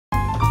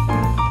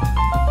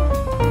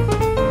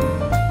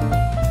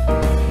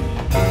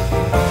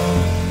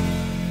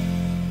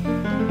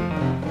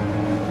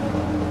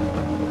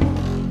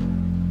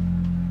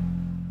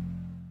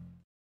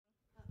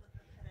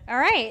All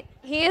right.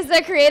 He is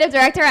the creative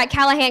director at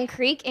Callahan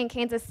Creek in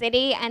Kansas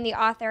City and the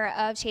author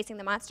of Chasing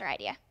the Monster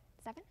Idea.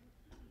 Stefan?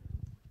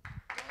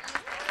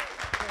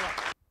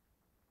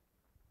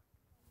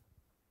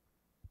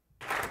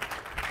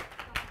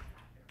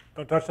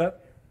 Don't touch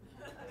that.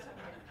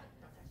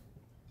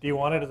 Do you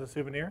want it as a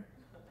souvenir?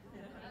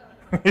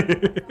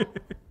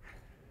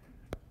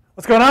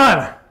 What's going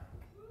on?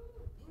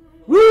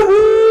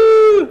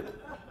 Woohoo!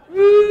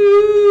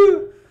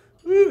 Woo!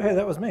 Woo! Hey,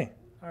 that was me.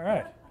 All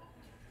right.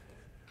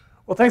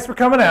 Well, thanks for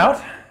coming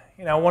out.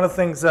 You know, one of the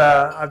things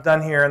I've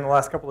done here in the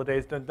last couple of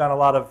days, done a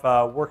lot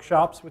of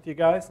workshops with you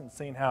guys and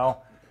seen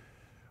how,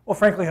 well,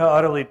 frankly, how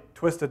utterly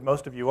twisted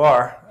most of you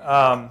are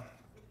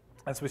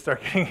as we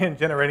start getting in,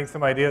 generating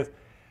some ideas.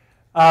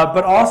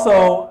 But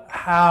also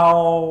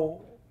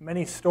how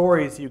many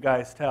stories you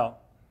guys tell.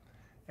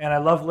 And I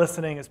love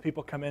listening as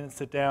people come in and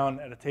sit down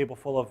at a table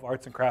full of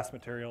arts and crafts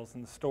materials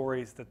and the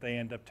stories that they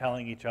end up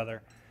telling each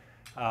other.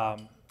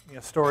 You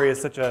know, story is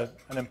such an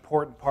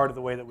important part of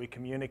the way that we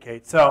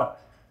communicate. So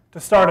to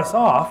start us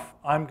off,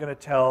 I'm going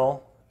to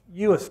tell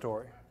you a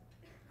story.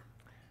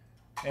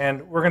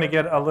 And we're going to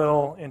get a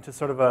little into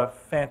sort of a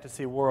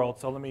fantasy world.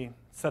 So let me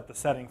set the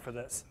setting for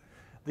this.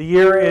 The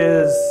year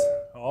is,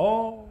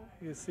 oh,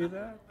 you see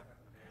that?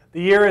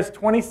 The year is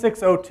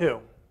 2602.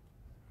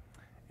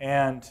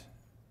 And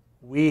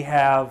we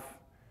have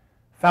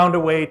found a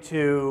way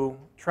to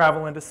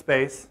travel into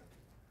space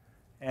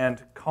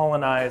and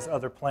colonize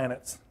other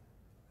planets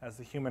as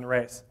the human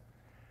race.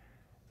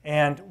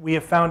 And we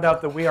have found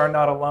out that we are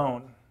not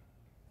alone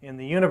in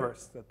the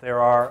universe, that there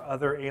are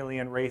other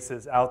alien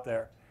races out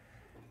there.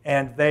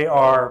 And they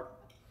are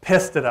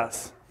pissed at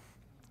us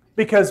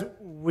because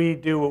we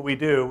do what we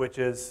do, which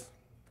is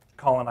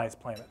colonize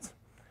planets,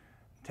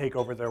 take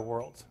over their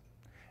worlds.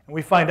 And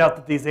we find out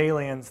that these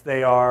aliens,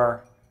 they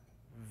are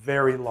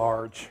very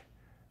large,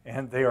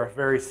 and they are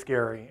very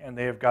scary, and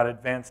they have got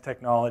advanced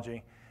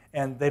technology,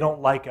 and they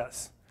don't like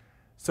us.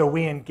 So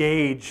we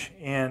engage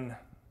in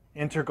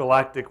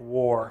intergalactic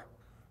war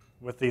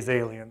with these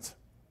aliens.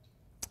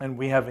 And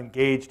we have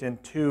engaged in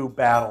 2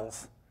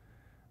 battles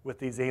with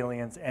these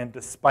aliens, and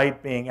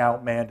despite being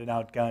outmanned and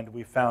outgunned,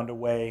 we found a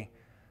way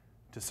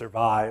to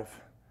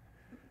survive.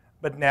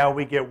 But now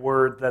we get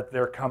word that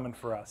they're coming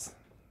for us.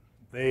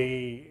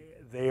 They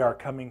are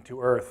coming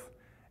to Earth.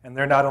 And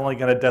they're not only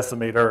going to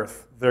decimate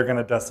Earth, they're going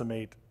to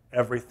decimate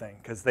everything,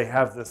 because they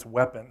have this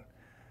weapon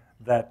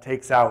that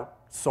takes out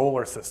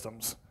solar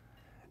systems.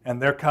 And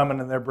they're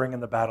coming and they're bringing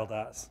the battle to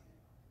us.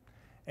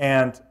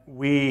 And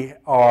we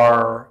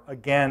are,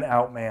 again,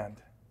 outmanned,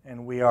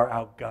 and we are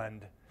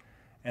outgunned.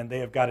 And they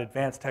have got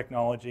advanced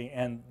technology,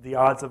 and the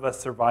odds of us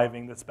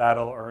surviving this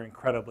battle are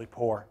incredibly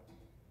poor.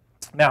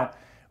 Now,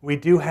 we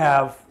do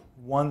have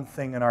one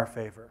thing in our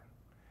favor.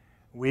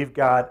 We've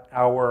got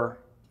our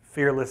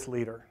fearless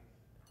leader.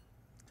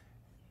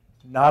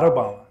 Not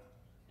Obama,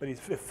 but he's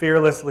a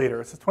fearless leader.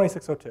 This is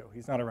 2602.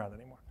 He's not around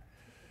anymore.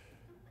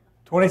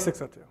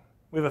 2602.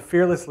 We have a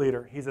fearless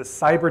leader. He's a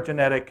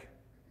cybergenetic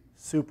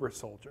super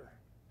soldier,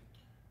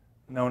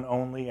 known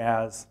only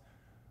as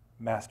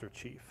Master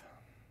Chief.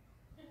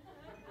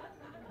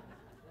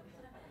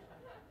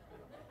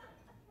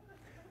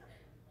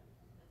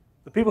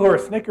 The people who are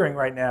snickering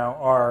right now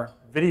are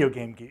video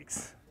game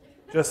geeks,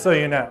 just so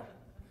you know.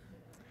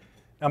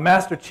 Now,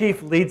 Master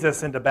Chief leads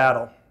us into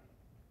battle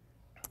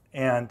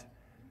and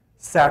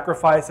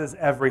sacrifices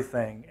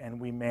everything,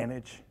 and we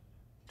manage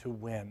to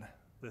win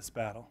this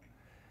battle.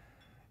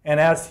 And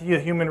as the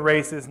human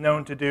race is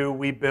known to do,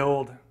 we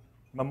build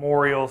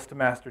memorials to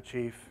Master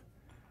Chief,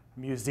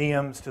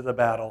 museums to the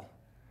battle,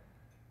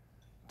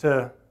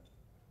 to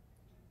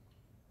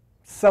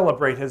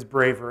celebrate his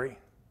bravery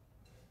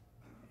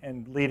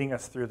and leading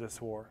us through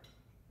this war.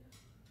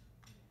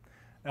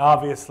 Now,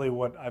 obviously,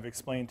 what I've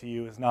explained to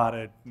you is not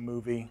a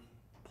movie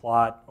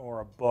plot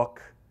or a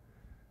book,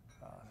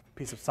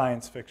 piece of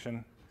science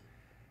fiction.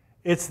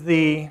 It's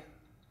the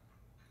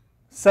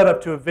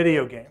setup to a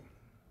video game,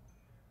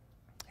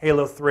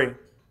 Halo 3.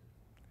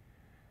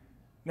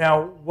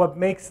 Now, what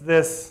makes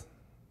this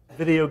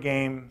video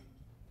game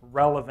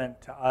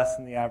relevant to us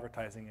in the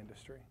advertising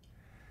industry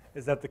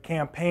is that the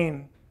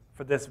campaign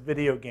for this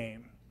video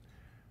game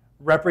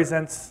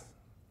represents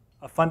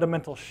a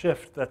fundamental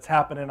shift that's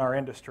happened in our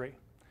industry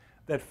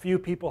that few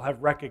people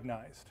have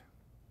recognized.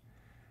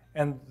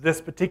 And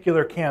this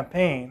particular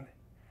campaign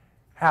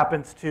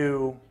happens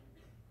to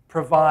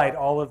provide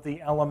all of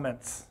the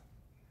elements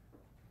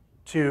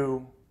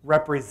to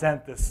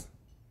represent this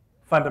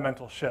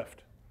fundamental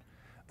shift.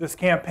 This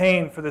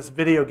campaign for this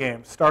video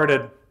game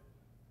started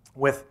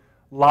with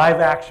live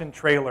action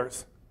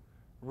trailers,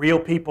 real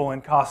people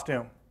in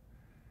costume,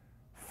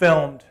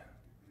 filmed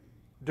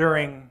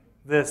during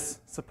this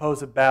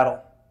supposed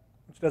battle,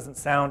 which doesn't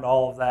sound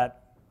all of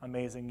that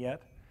amazing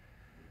yet.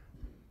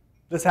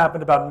 This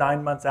happened about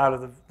 9 months out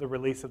of the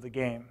release of the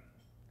game.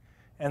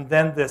 And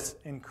then this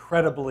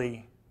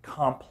incredibly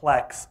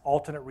complex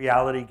alternate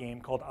reality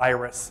game called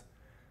Iris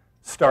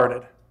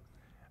started,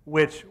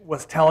 which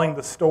was telling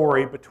the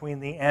story between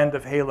the end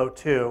of Halo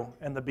 2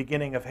 and the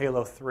beginning of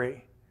Halo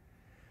 3.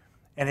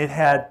 and it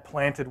had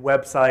planted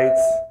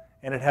websites,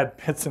 and it had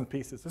bits and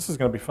pieces. This is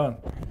going to be fun.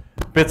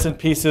 Bits and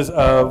pieces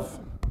of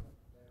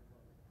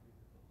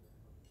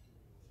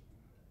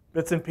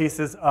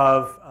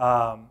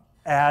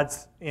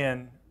ads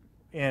in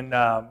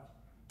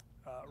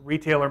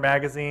retailer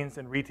magazines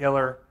and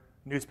retailer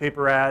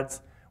newspaper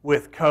ads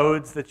with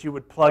codes that you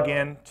would plug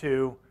in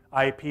to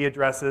IP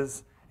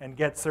addresses and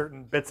get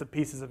certain bits and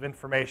pieces of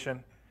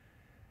information.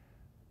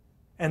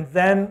 And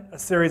then a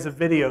series of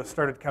videos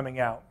started coming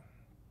out.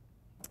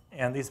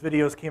 And these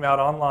videos came out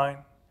online,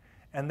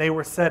 and they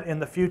were set in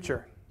the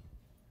future,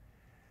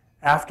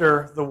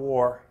 after the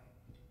war,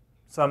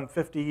 some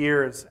 50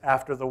 years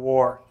after the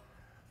war,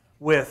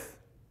 with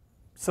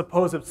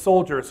supposed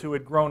soldiers who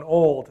had grown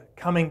old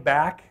coming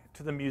back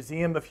to the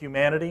Museum of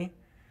Humanity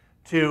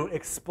to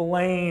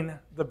explain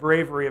the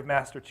bravery of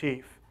Master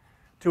Chief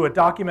to a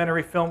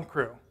documentary film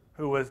crew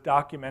who was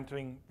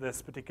documenting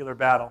this particular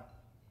battle.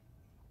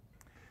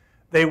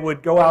 They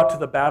would go out to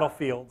the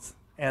battlefields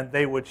and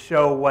they would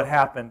show what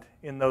happened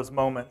in those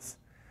moments.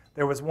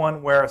 There was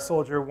one where a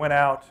soldier went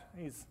out,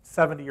 he's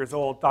 70 years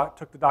old,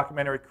 took the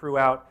documentary crew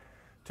out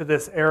to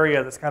this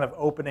area, this kind of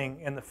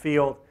opening in the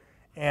field,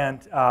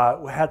 and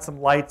had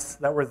some lights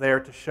that were there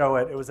to show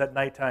it. It was at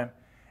nighttime.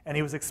 And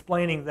he was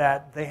explaining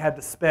that they had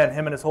to spend,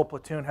 him and his whole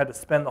platoon had to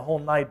spend the whole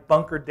night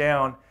bunkered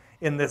down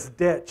in this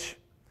ditch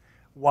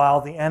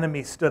while the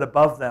enemy stood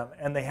above them.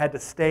 And they had to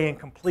stay in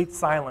complete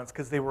silence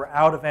because they were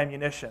out of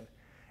ammunition.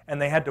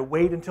 And they had to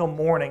wait until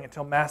morning,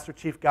 until Master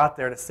Chief got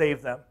there to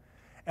save them.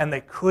 And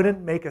they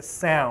couldn't make a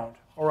sound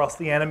or else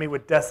the enemy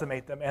would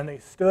decimate them. And they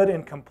stood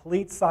in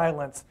complete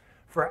silence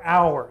for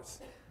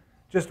hours,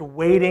 just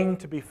waiting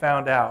to be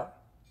found out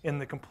in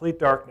the complete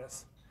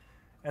darkness.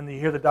 And you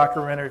hear the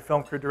documentary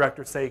film crew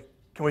director say,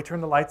 "Can we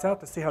turn the lights out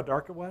to see how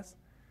dark it was?"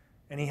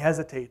 And he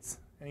hesitates,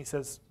 and he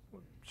says,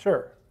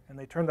 "Sure." And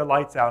they turn the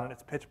lights out, and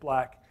it's pitch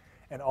black.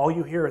 And all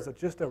you hear is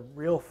just a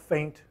real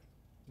faint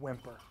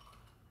whimper,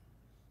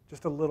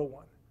 just a little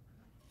one.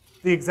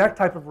 The exact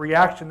type of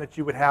reaction that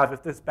you would have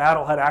if this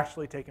battle had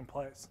actually taken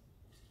place.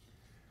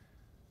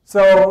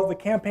 So the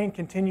campaign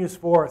continues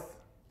forth.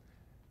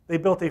 They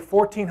built a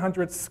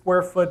 1,400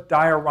 square foot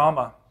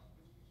diorama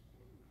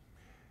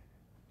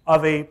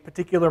of a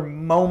particular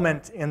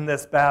moment in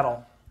this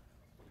battle.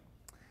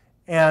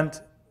 And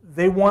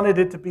they wanted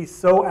it to be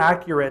so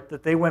accurate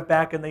that they went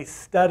back and they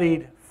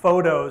studied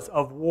photos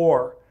of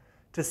war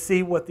to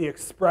see what the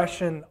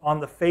expression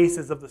on the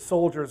faces of the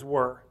soldiers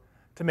were,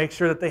 to make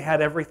sure that they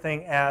had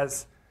everything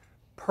as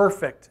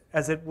perfect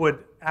as it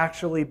would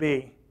actually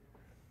be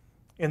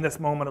in this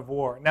moment of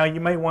war. Now you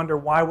may wonder,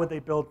 why would they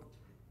build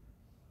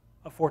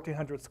a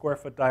 1,400 square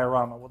foot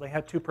diorama? Well, they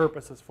had two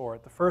purposes for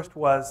it. The first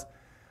was,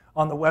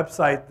 on the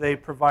website, they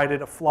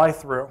provided a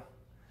fly-through,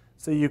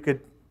 so you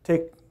could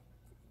take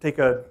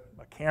a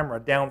camera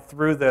down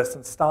through this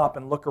and stop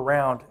and look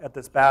around at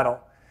this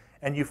battle.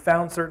 And you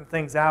found certain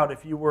things out.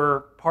 If you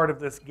were part of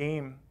this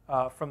game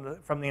from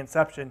the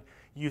inception,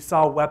 you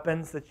saw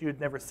weapons that you had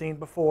never seen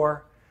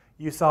before.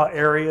 You saw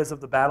areas of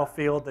the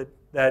battlefield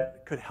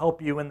that could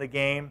help you in the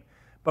game,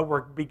 but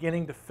we're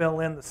beginning to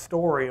fill in the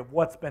story of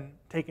what's been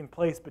taking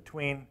place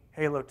between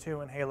Halo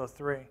 2 and Halo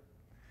 3.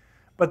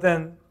 But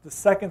then the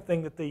second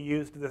thing that they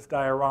used this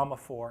diorama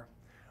for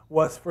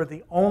was for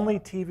the only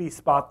TV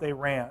spot they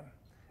ran.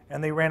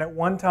 And they ran it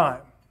one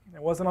time.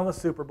 It wasn't on the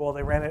Super Bowl.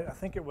 They ran it, I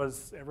think it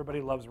was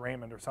Everybody Loves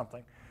Raymond or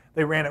something.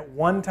 They ran it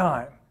one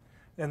time.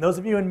 And those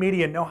of you in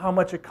media know how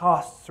much it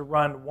costs to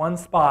run one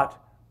spot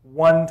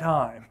one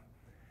time.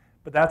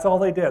 But that's all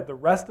they did. The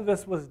rest of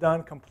this was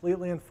done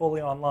completely and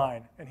fully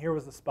online. And here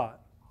was the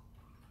spot.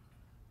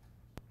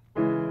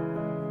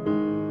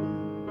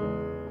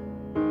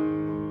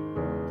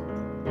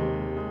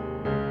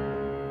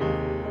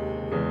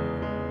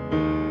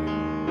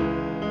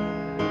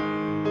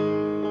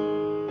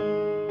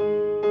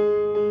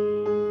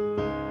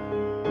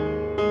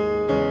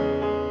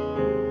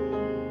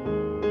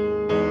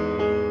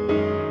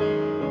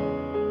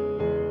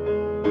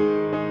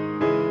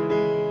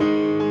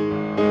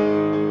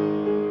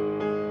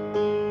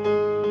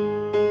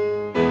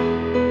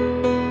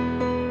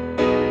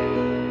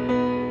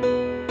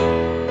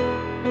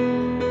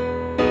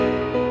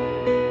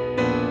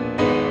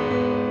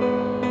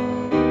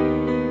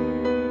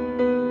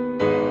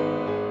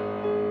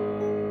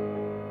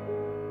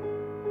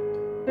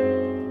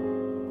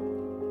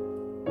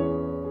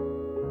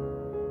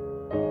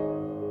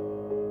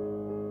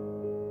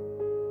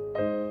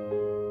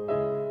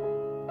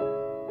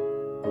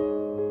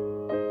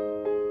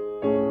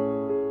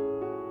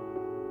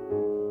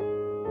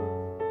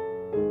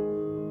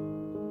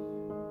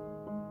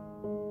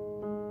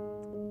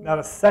 Not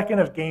a second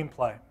of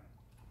gameplay,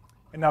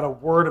 and not a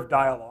word of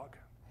dialogue.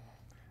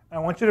 And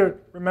I want you to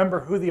remember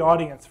who the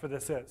audience for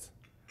this is.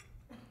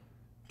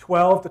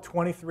 12 to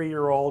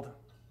 23-year-old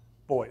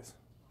boys,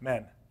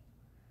 men.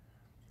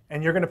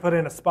 And you're going to put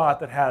in a spot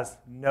that has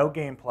no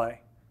gameplay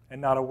and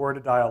not a word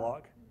of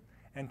dialogue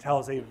and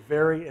tells a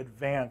very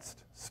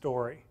advanced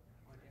story.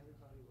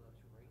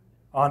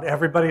 on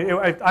everybody.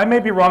 I may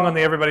be wrong on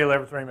the Everybody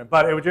Loves Raymond,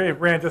 but it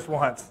ran just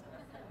once,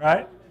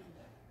 right?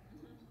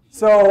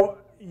 So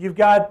you've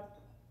got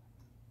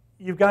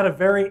a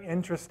very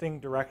interesting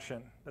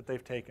direction that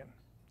they've taken.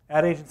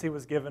 Ad agency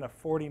was given a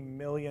 $40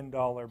 million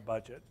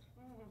budget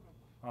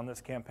on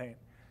this campaign.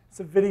 It's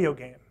a video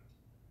game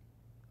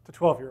to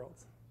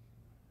 12-year-olds.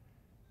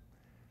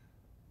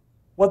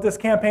 What this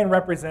campaign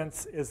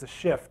represents is a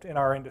shift in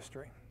our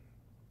industry,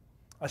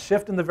 a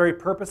shift in the very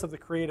purpose of the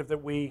creative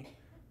that we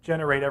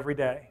generate every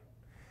day.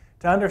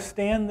 To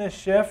understand this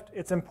shift,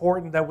 it's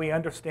important that we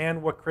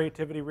understand what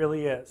creativity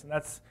really is. And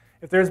that's,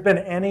 if there's been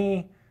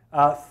any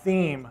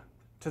theme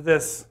to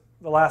this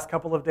the last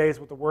couple of days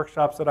with the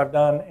workshops that I've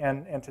done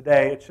and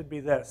today, it should be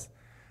this,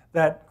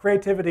 that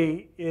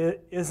creativity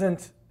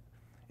isn't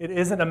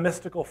a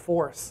mystical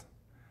force.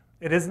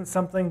 It isn't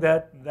something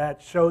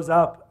that shows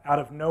up out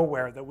of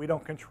nowhere that we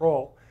don't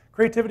control.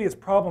 Creativity is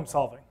problem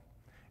solving,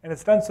 and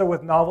it's done so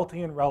with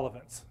novelty and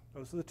relevance.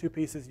 Those are the two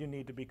pieces you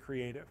need to be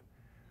creative.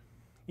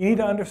 You need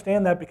to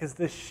understand that because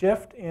this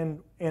shift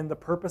in the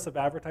purpose of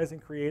advertising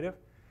creative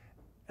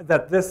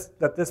that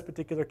this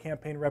particular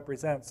campaign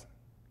represents,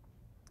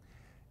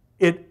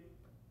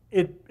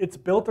 it's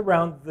built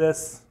around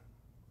this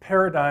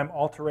paradigm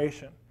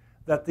alteration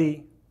that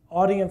the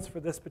audience for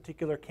this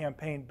particular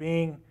campaign,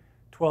 being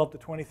 12 to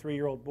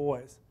 23-year-old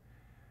boys,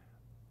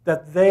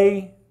 that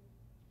they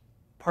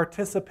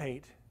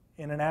participate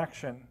in an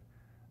action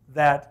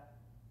that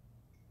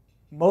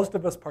most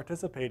of us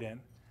participate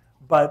in,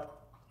 but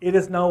it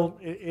is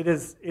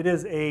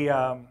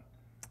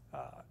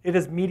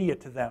media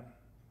to them.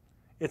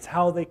 It's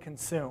how they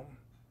consume,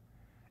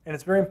 and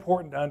it's very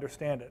important to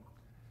understand it.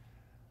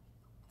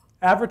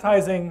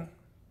 Advertising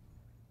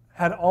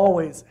had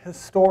always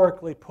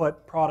historically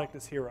put product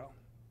as hero.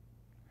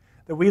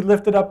 That we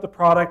lifted up the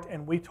product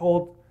and we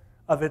told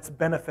of its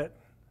benefit.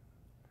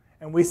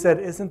 And we said,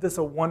 isn't this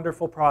a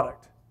wonderful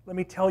product? Let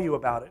me tell you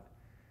about it.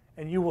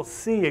 And you will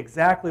see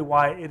exactly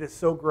why it is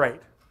so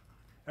great.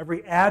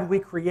 Every ad we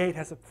create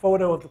has a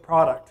photo of the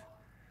product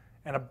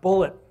and a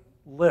bullet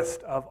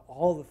list of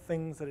all the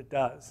things that it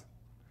does.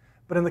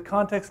 But in the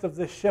context of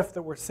this shift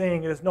that we're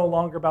seeing, it is no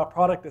longer about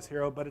product as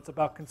hero, but it's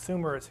about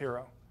consumer as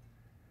hero.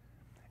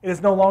 It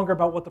is no longer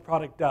about what the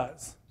product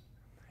does.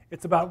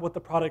 It's about what the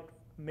product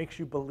makes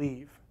you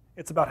believe.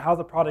 It's about how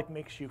the product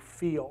makes you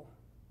feel.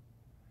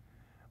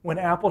 When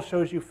Apple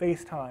shows you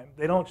FaceTime,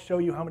 they don't show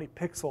you how many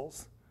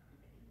pixels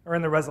are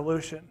in the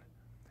resolution.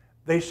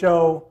 They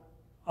show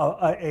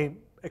a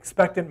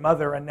expectant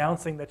mother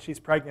announcing that she's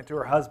pregnant to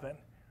her husband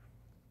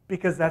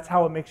because that's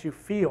how it makes you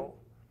feel.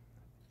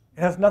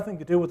 It has nothing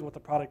to do with what the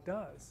product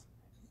does.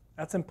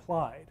 That's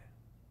implied.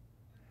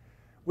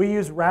 We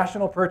use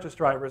rational purchase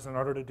drivers in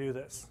order to do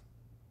this.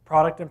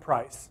 Product and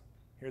price.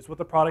 Here's what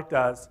the product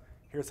does.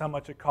 Here's how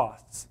much it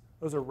costs.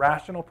 Those are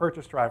rational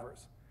purchase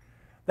drivers.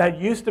 That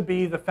used to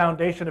be the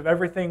foundation of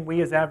everything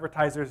we as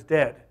advertisers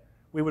did.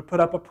 We would put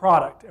up a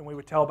product and we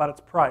would tell about its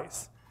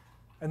price.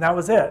 And that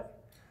was it.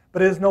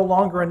 But it is no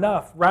longer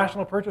enough.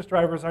 Rational purchase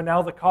drivers are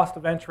now the cost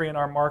of entry in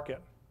our market.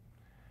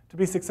 To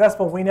be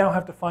successful, we now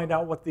have to find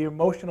out what the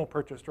emotional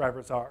purchase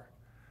drivers are.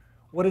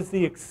 What is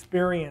the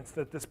experience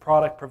that this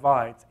product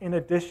provides in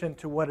addition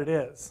to what it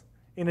is,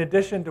 in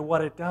addition to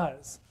what it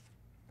does?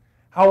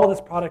 How will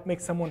this product make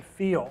someone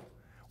feel?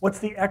 What's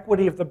the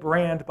equity of the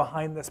brand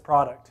behind this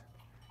product?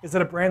 Is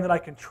it a brand that I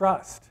can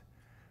trust?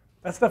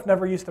 That stuff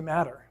never used to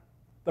matter.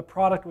 The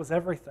product was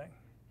everything.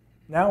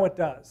 Now it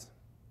does.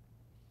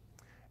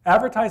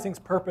 Advertising's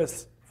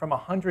purpose from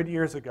 100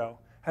 years ago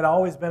had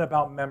always been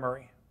about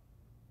memory.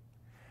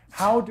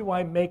 How do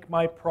I make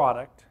my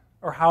product,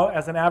 or how,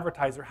 as an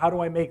advertiser, how do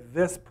I make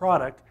this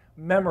product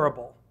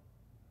memorable?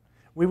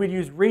 We would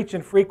use reach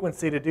and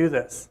frequency to do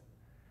this.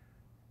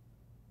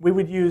 We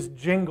would use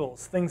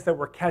jingles, things that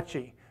were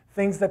catchy,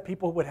 things that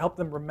people would help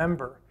them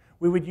remember.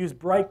 We would use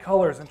bright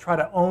colors and try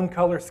to own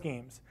color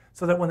schemes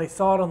so that when they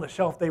saw it on the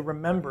shelf, they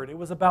remembered. It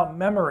was about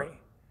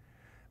memory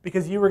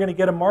because you were going to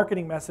get a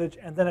marketing message,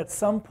 and then at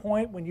some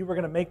point when you were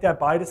going to make that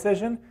buy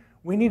decision,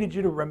 we needed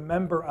you to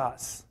remember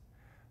us.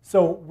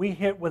 So we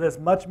hit with as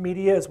much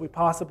media as we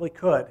possibly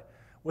could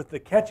with the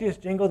catchiest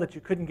jingle that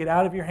you couldn't get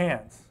out of your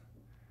hands.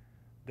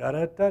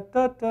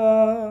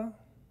 Da-da-da-da-da.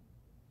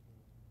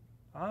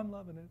 I'm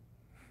loving it.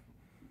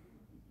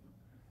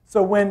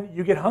 So when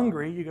you get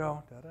hungry, you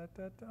go,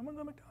 da-da-da-da, I'm going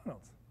to go to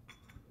McDonald's.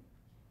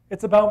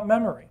 It's about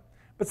memory.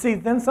 But see,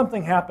 then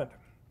something happened.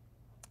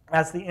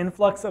 As the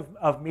influx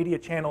of media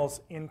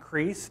channels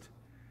increased,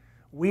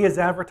 we as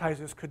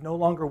advertisers could no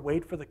longer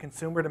wait for the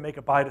consumer to make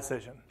a buy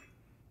decision.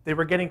 They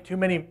were getting too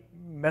many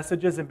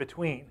messages in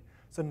between.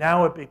 So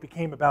now it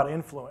became about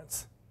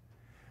influence.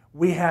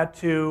 We had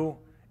to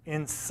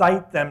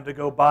incite them to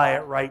go buy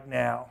it right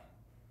now.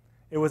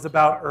 It was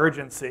about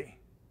urgency.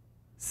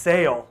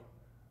 Sale.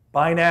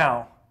 Buy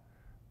now.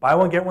 Buy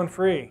one, get one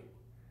free.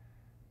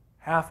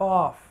 Half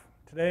off.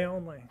 Today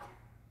only.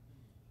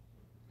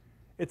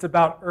 It's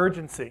about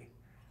urgency.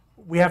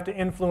 We have to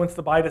influence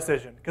the buy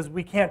decision because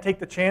we can't take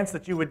the chance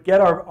that you would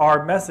get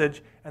our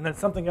message and then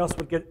something else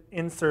would get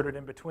inserted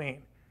in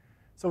between.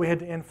 So we had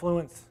to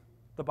influence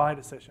the buy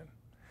decision.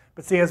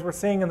 But see, as we're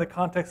seeing in the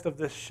context of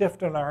this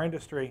shift in our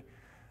industry,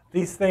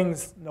 these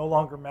things no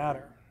longer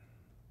matter.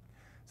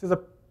 So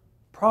the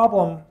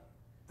problem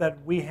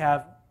that we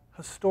have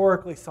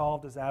historically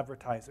solved as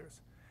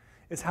advertisers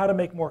is how to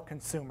make more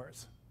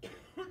consumers.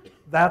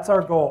 That's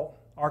our goal.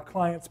 Our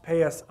clients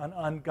pay us an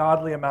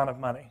ungodly amount of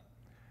money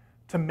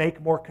to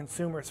make more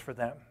consumers for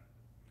them.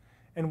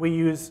 And we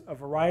use a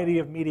variety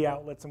of media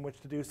outlets in which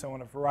to do so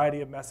and a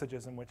variety of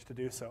messages in which to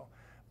do so.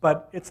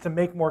 But it's to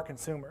make more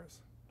consumers.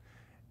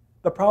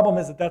 The problem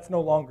is that that's no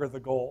longer the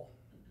goal.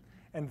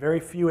 And very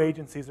few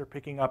agencies are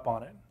picking up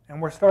on it.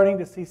 And we're starting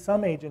to see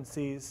some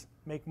agencies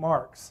make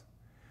marks.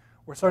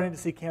 We're starting to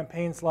see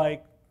campaigns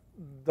like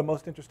the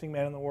most interesting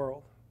man in the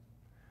world,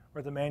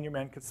 or the man your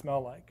man could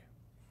smell like,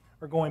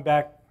 or going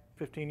back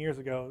 15 years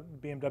ago,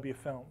 BMW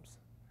films.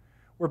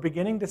 We're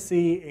beginning to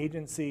see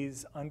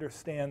agencies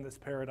understand this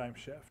paradigm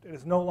shift. It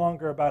is no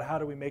longer about how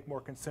do we make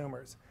more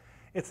consumers.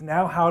 It's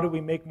now how do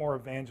we make more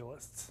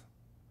evangelists.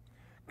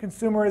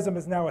 Consumerism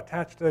is now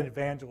attached to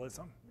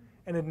evangelism,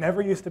 and it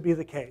never used to be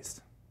the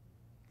case.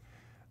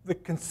 The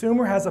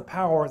consumer has a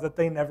power that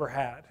they never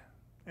had,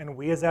 and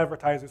we as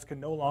advertisers can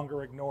no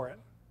longer ignore it.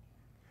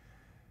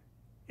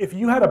 If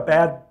you had a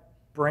bad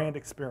brand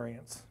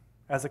experience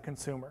as a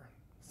consumer,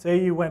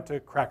 say you went to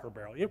Cracker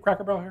Barrel. You have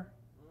Cracker Barrel here?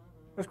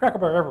 There's Cracker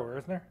Barrel everywhere,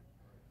 isn't there?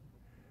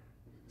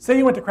 Say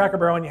you went to Cracker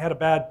Barrel and you had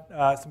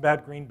some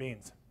bad green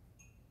beans.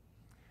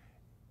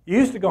 You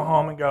used to go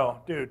home and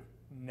go, dude,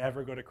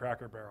 never go to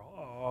Cracker Barrel.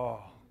 Oh,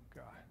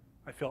 God,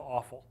 I feel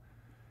awful.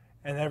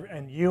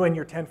 And you and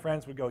your 10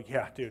 friends would go,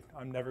 yeah, dude,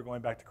 I'm never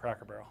going back to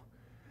Cracker Barrel.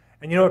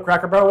 And you know what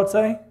Cracker Barrel would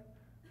say?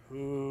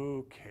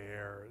 Who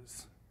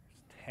cares?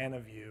 There's 10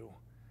 of you.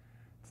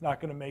 It's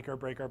not going to make or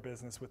break our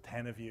business with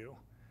 10 of you.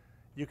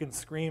 You can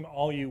scream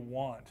all you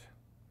want.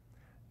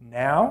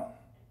 Now,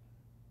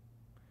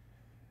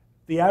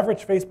 the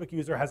average Facebook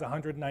user has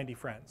 190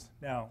 friends.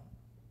 Now,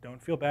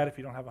 don't feel bad if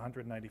you don't have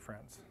 190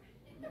 friends.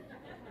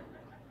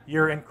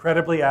 You're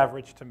incredibly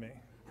average to me.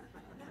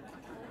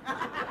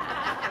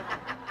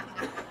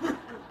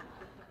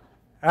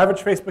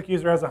 Average Facebook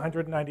user has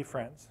 190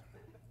 friends.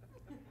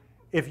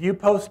 If you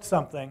post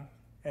something,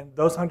 and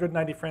those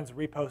 190 friends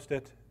repost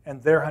it,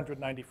 and their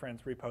 190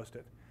 friends repost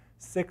it,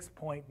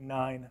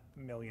 6.9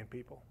 million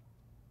people.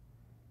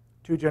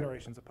 2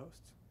 generations of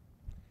posts.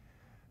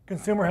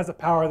 Consumer has a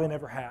power they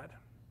never had.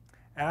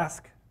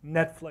 Ask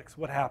Netflix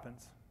what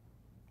happens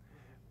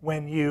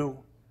when you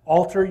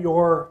alter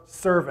your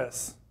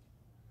service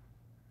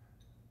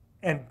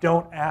and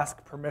don't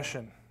ask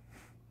permission.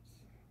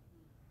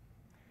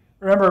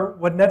 Remember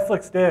what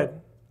Netflix did?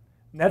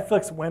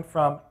 Netflix went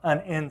from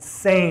an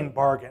insane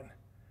bargain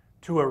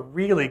to a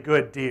really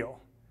good deal.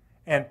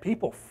 And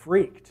people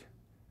freaked.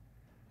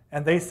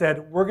 And they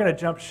said, we're going to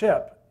jump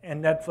ship.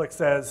 And Netflix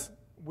says,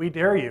 we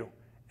dare you.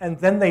 And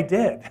then they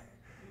did.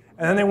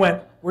 And then they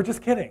went, we're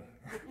just kidding.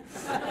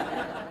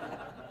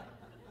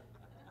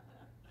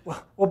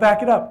 We'll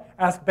back it up.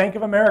 Ask Bank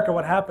of America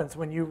what happens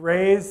when you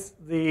raise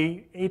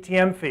the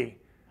ATM fee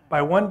by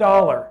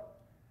 $1.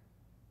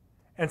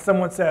 And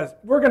someone says,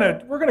 we're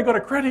gonna go to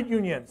credit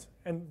unions.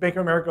 And Bank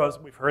of America goes,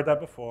 we've heard that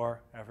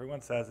before.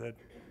 Everyone says it.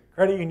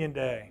 Credit union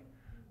day.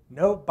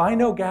 No, buy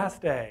no gas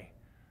day.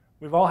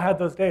 We've all had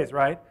those days,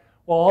 right?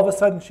 Well, all of a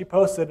sudden she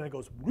posts it and it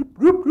goes, whoop,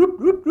 whoop, whoop,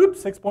 whoop, whoop,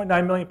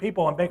 6.9 million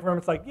people. And Bank of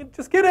America's like,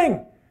 just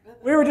kidding.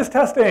 We were just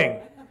testing.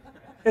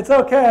 It's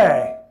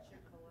okay.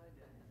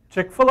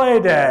 Chick-fil-A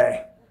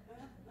day.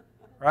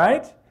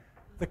 Right?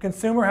 The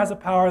consumer has a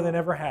power they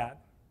never had.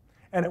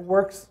 And it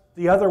works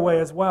the other way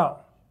as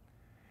well.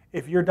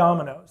 If you're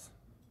Domino's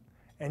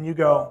and you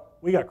go,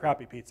 we got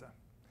crappy pizza,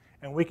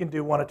 and we can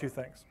do one of two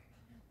things.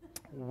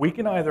 We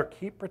can either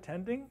keep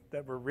pretending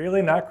that we're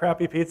really not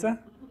crappy pizza,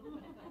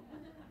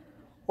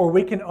 or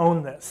we can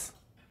own this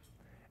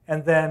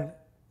and then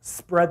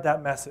spread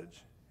that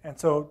message. And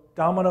so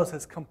Domino's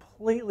has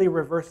completely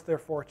reversed their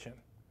fortune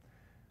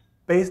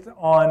based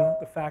on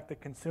the fact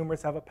that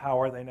consumers have a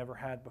power they never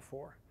had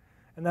before.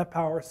 And that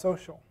power is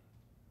social.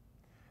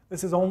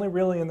 This is only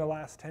really in the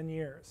last 10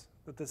 years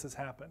that this has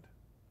happened.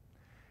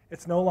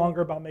 It's no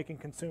longer about making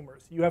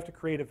consumers. You have to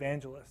create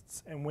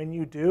evangelists. And when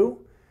you do,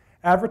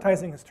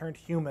 advertising has turned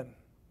human.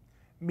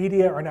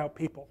 Media are now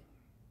people.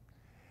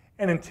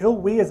 And until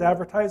we as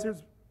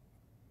advertisers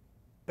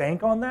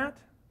bank on that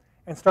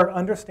and start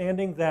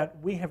understanding that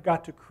we have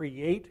got to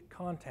create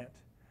content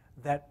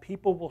that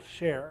people will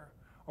share,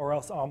 or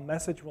else our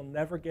message will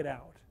never get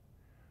out.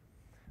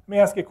 Let me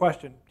ask you a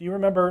question. Do you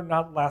remember,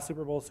 not last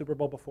Super Bowl, Super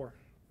Bowl before,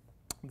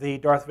 the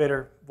Darth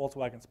Vader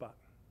Volkswagen spot?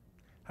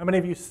 How many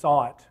of you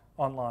saw it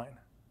online?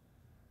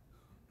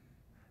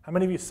 How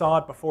many of you saw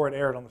it before it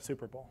aired on the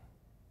Super Bowl?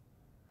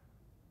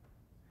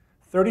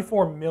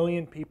 34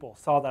 million people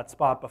saw that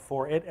spot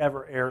before it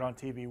ever aired on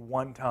TV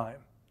one time.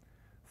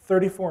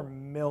 34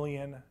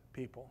 million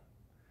people.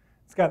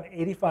 It's got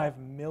 85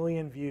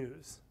 million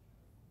views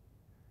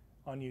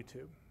on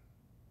YouTube.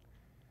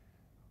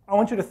 I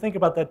want you to think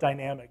about that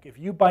dynamic. If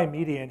you buy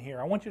media in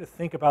here, I want you to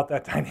think about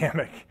that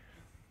dynamic.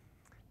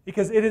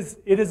 Because it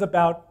is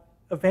about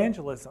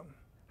evangelism.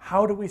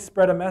 How do we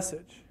spread a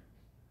message?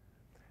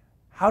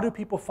 How do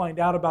people find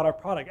out about our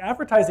product?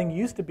 Advertising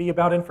used to be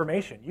about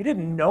information. You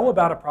didn't know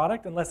about a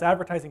product unless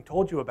advertising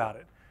told you about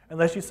it,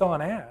 unless you saw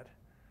an ad.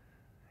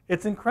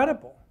 It's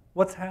incredible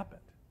what's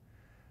happened.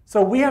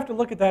 So we have to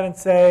look at that and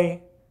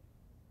say,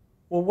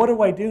 well, what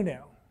do I do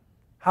now?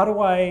 How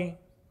do I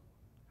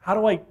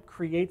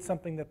create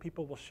something that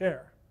people will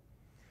share?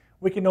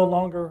 We can no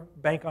longer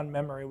bank on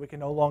memory. We can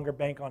no longer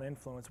bank on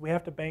influence. We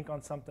have to bank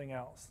on something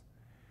else.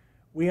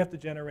 We have to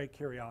generate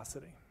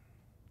curiosity.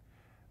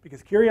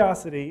 Because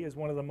curiosity is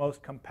one of the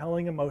most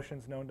compelling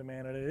emotions known to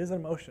man, and it is an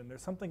emotion.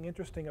 There's something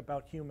interesting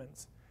about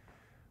humans.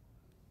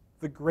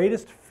 The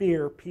greatest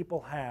fear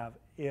people have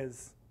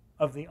is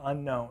of the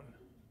unknown.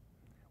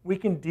 We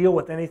can deal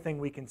with anything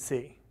we can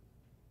see.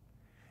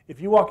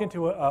 If you walk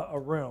into a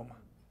room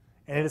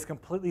and it is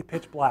completely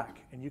pitch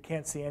black and you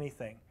can't see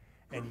anything,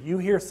 and you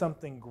hear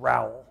something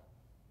growl,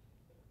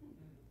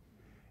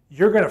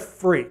 you're going to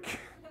freak.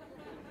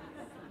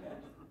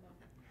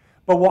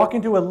 But walk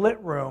into a lit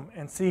room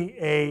and see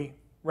a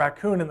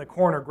raccoon in the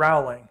corner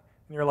growling,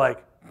 and you're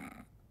like,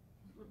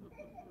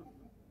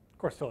 of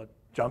course, still it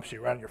jumps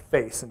you right in your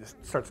face and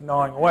just starts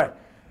gnawing away.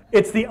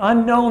 It's the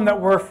unknown that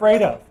we're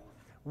afraid of.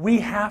 We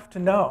have to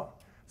know.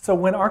 So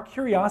when our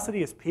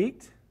curiosity is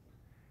piqued,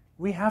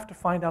 we have to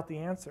find out the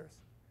answers.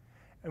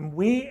 And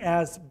we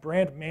as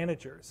brand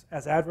managers,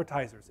 as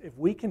advertisers, if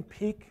we can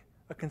pique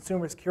a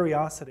consumer's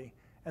curiosity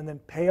and then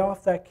pay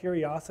off that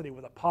curiosity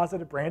with a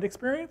positive brand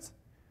experience,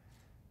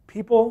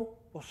 people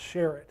will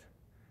share it.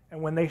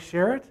 And when they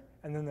share it,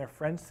 and then their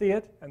friends see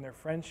it, and their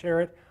friends share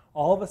it,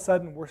 all of a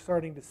sudden we're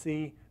starting to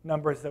see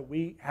numbers that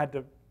we had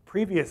to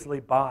previously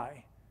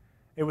buy.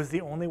 It was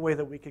the only way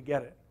that we could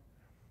get it.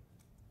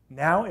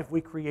 Now, if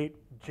we create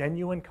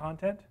genuine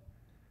content,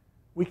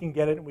 we can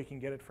get it, and we can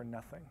get it for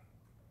nothing.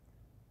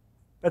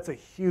 That's a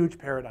huge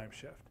paradigm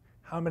shift.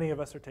 How many of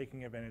us are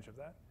taking advantage of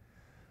that?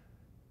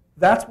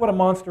 That's what a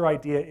monster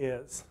idea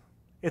is.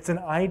 It's an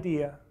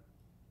idea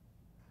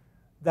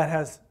that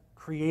has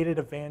created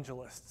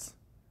evangelists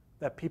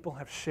that people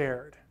have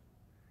shared.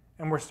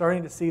 And we're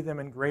starting to see them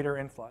in greater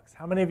influx.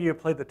 How many of you have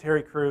played the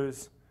Terry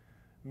Crews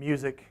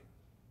music?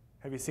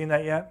 Have you seen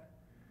that yet?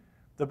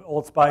 The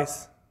Old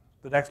Spice,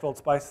 the next Old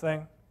Spice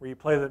thing, where you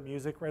play the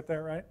music right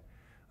there, right?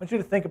 I want you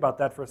to think about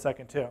that for a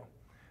second, too.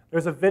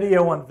 There's a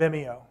video on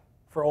Vimeo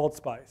for Old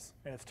Spice,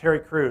 and it's Terry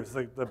Crews,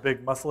 the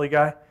big muscly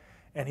guy,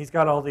 and he's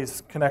got all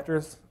these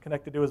connectors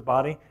connected to his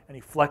body, and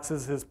he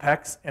flexes his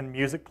pecs, and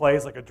music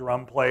plays like a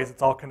drum plays.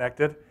 It's all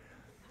connected.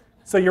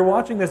 So you're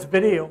watching this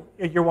video.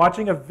 You're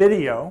watching a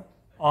video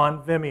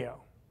on Vimeo.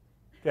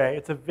 Okay,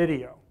 it's a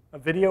video. A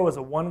video is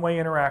a one-way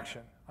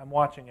interaction. I'm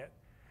watching it.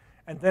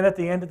 And then at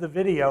the end of the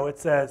video, it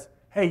says,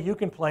 hey, you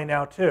can play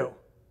now too.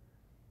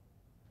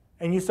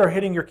 And you start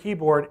hitting your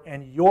keyboard,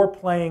 and you're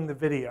playing the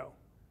video.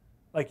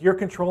 Like you're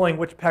controlling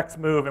which pecs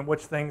move and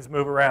which things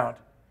move around.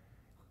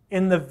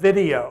 In the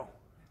video.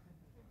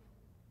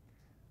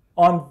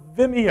 On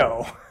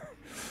Vimeo.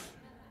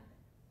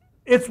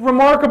 It's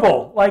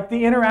remarkable. Like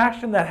the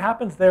interaction that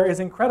happens there is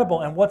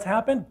incredible. And what's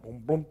happened?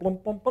 Boom, boom, boom,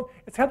 boom, boom.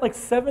 It's had like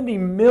 70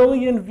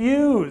 million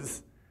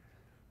views.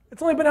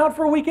 It's only been out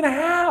for a week and a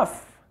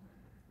half.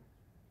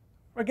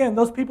 Again,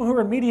 those people who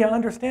are in media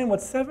understand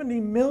what 70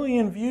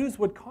 million views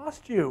would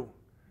cost you.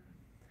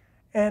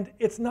 And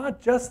it's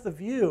not just the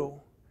view,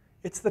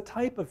 it's the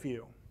type of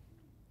view.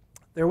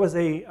 There was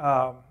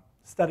a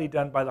study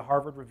done by the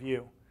Harvard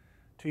Review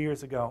 2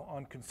 years ago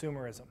on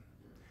consumerism.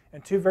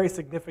 And two very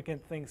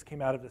significant things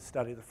came out of this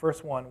study. The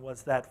first one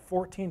was that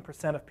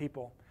 14% of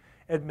people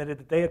admitted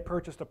that they had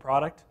purchased a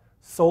product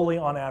solely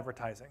on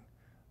advertising.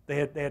 They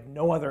had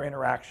no other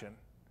interaction.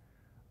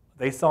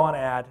 They saw an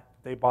ad,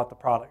 they bought the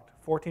product.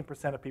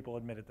 14% of people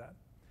admitted that.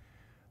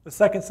 The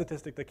second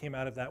statistic that came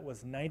out of that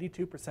was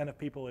 92% of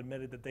people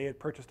admitted that they had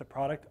purchased a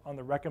product on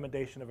the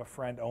recommendation of a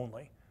friend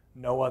only,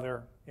 no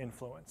other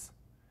influence.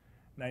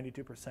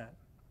 92%.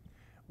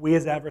 We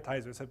as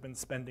advertisers have been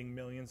spending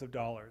millions of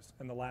dollars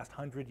in the last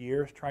 100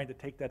 years trying to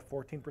take that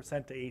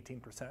 14% to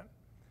 18%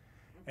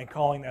 and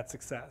calling that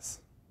success.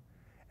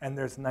 And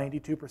there's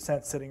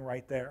 92% sitting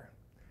right there.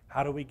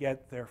 How do we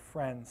get their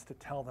friends to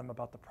tell them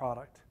about the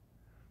product?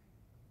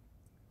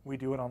 We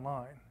do it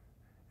online,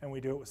 and we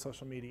do it with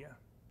social media.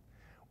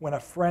 When a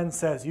friend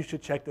says you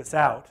should check this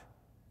out,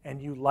 and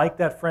you like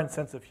that friend's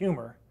sense of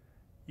humor,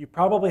 you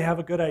probably have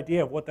a good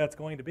idea of what that's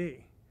going to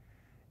be.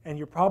 And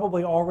you're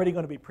probably already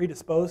going to be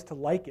predisposed to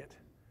like it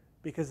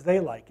because they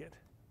like it.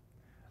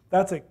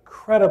 That's an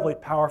incredibly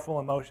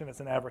powerful emotion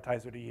as an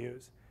advertiser to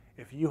use.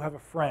 If you have a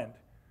friend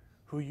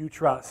who you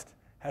trust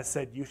has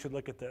said, you should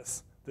look at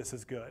this, this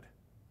is good.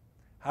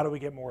 How do we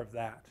get more of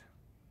that?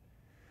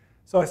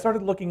 So I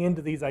started looking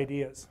into these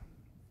ideas,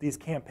 these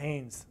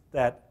campaigns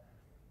that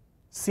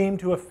seem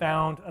to have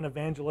found an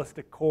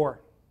evangelistic core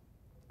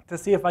to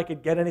see if I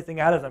could get anything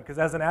out of them. Because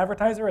as an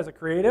advertiser, as a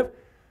creative,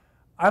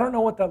 I don't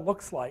know what that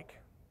looks like.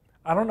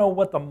 I don't know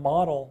what the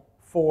model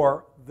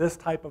for this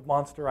type of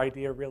monster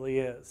idea really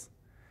is.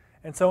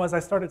 And so as I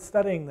started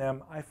studying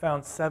them, I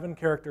found 7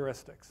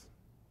 characteristics.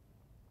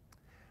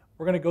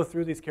 We're going to go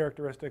through these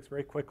characteristics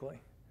very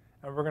quickly,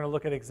 and we're going to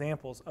look at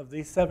examples of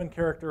these 7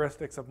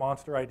 characteristics of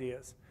monster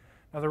ideas.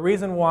 Now, the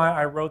reason why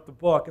I wrote the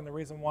book and the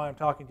reason why I'm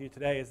talking to you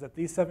today is that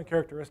these 7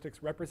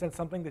 characteristics represent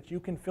something that you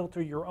can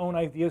filter your own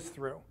ideas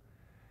through.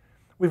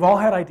 We've all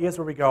had ideas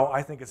where we go,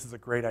 I think this is a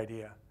great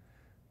idea.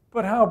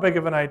 But how big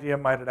of an idea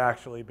might it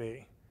actually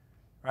be?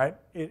 Right?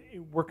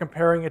 We're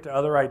comparing it to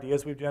other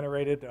ideas we've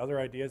generated, to other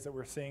ideas that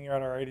we're seeing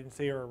at our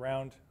agency or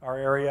around our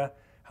area.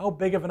 How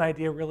big of an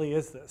idea really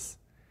is this?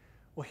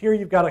 Well, here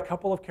you've got a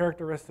couple of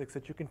characteristics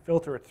that you can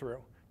filter it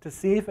through to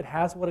see if it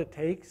has what it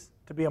takes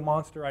to be a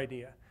monster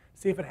idea.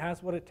 See if it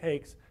has what it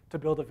takes to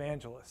build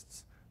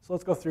evangelists. So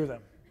let's go through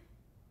them.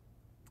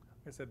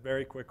 Like I said,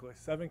 very quickly.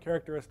 7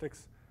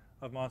 characteristics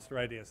of monster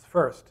ideas.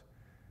 First,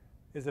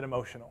 is it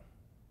emotional?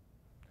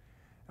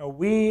 Now,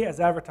 we as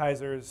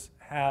advertisers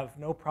have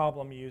no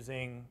problem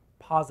using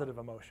positive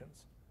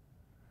emotions.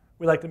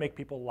 We like to make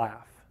people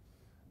laugh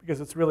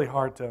because it's really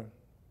hard to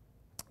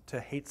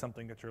hate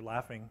something that you're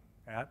laughing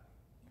at,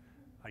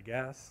 I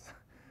guess.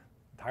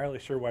 Entirely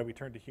sure why we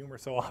turn to humor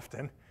so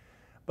often.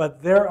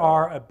 But there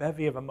are a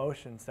bevy of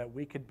emotions that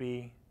we could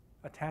be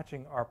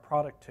attaching our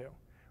product to.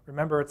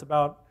 Remember, it's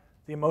about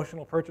the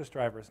emotional purchase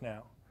drivers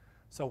now.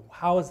 So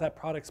how is that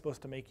product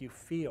supposed to make you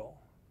feel?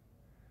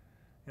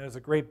 You know, there's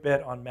a great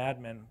bit on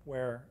Mad Men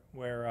where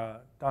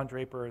Don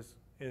Draper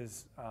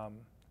is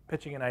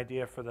pitching an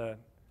idea for the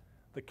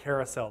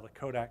carousel, the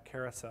Kodak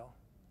carousel,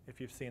 if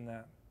you've seen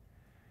that.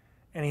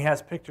 And he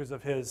has pictures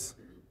of his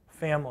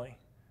family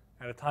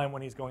at a time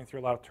when he's going through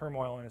a lot of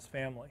turmoil in his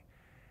family.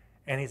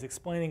 And he's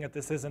explaining that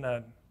this isn't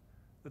a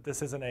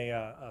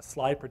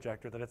slide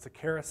projector, that it's a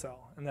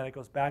carousel, and that it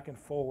goes back and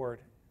forward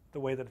the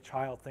way that a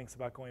child thinks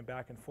about going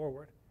back and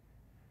forward.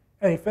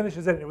 And he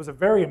finishes it, and it was a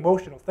very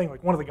emotional thing.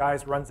 Like one of the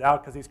guys runs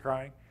out because he's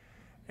crying.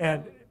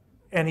 And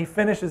he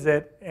finishes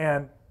it,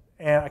 and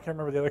I can't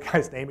remember the other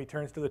guy's name. He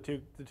turns to the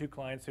two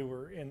clients who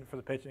were in for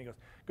the pitch, and he goes,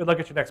 "Good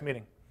luck at your next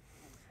meeting."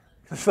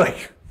 It's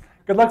like,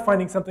 good luck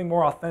finding something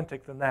more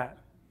authentic than that,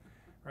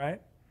 right?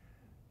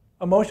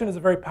 Emotion is a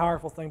very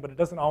powerful thing, but it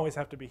doesn't always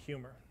have to be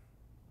humor.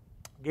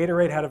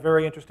 Gatorade had a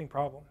very interesting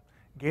problem.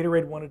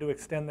 Gatorade wanted to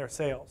extend their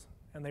sales,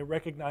 and they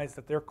recognized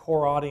that their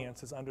core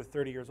audience is under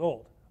 30 years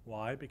old.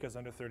 Why? Because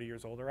under 30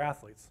 years old are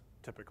athletes,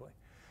 typically.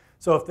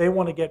 So if they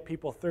want to get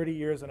people 30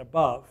 years and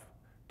above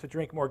to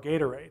drink more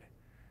Gatorade,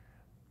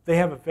 they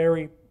have a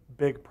very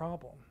big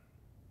problem.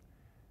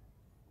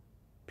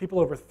 People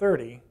over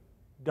 30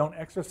 don't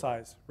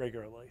exercise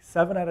regularly.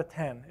 7 out of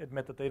 10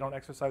 admit that they don't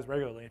exercise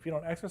regularly. If you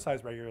don't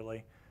exercise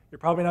regularly, you're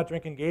probably not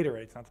drinking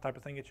Gatorade. It's not the type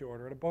of thing that you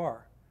order at a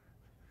bar.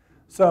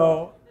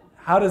 So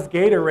how does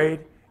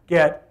Gatorade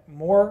get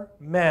more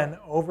men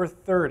over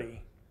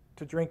 30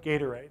 to drink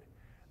Gatorade?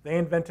 They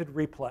invented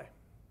replay.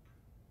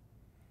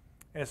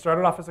 And it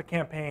started off as a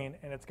campaign,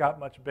 and it's got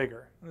much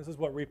bigger. And this is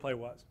what replay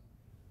was.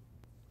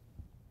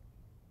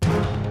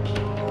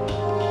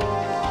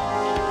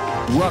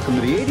 Welcome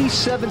to the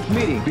 87th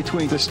meeting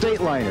between the State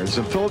Liners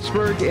of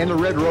Phillipsburg and the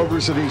Red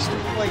Rovers of Easton.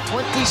 A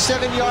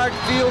 27-yard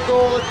field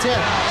goal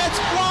attempt. It's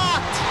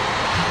blocked!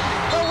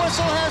 The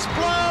whistle has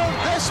blown.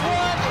 This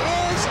one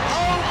is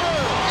over.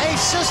 A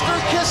sister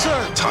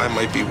kisser. Time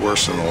might be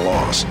worse than a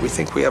loss. We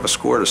think we have a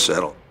score to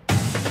settle.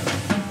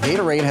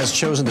 Gatorade has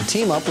chosen to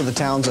team up with the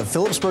towns of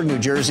Phillipsburg, New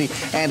Jersey,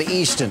 and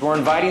Easton. We're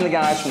inviting the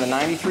guys from the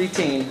 93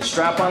 team to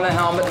strap on the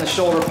helmet and the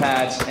shoulder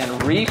pads and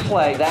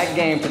replay that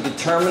game to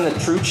determine the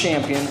true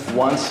champion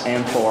once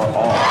and for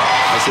all.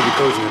 I said to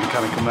Coach, we're going to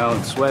kind of come out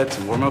in sweats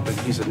and warm up, and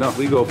he said, no,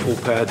 we go full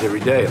pads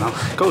every day. And I'm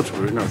like, Coach,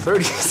 we're in our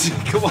 30s.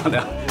 Come on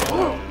now.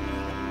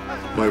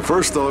 My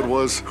first thought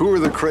was, who are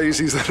the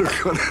crazies that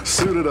are going to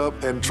suit it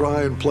up and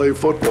try and play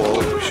football?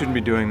 We shouldn't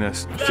be doing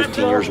this.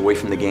 15 years away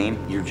from the game,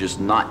 you're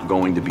just not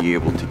going to be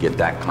able to get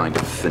that kind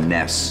of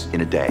finesse in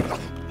a day.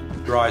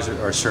 Your eyes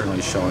are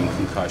certainly showing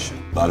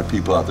concussion. A lot of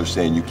people out there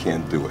saying you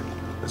can't do it.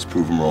 Let's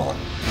prove them wrong.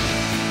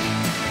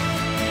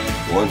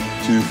 1,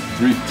 2,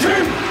 3,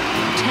 10!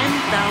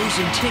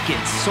 10,000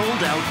 tickets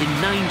sold out in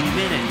 90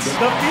 minutes.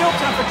 The field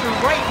temperature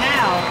right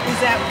now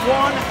is at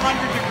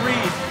 100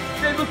 degrees.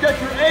 They look at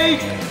your age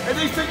and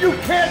they say you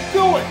can't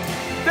do it.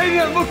 They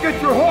didn't look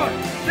at your heart.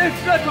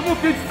 They've got to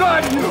look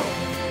inside of you.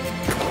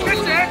 Get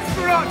your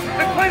expert on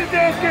and play the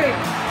damn game.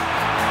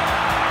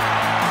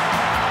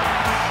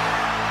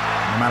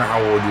 No matter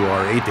how old you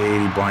are, 8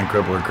 to 80, blind,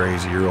 cripple, or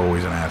crazy, you're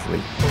always an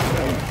athlete.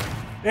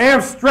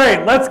 Damn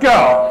straight, let's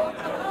go.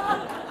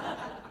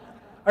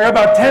 I got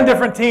about 10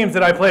 different teams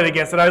that I played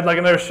against that I'd like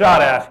another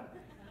shot at.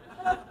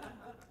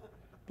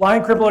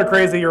 Blind, cripple, or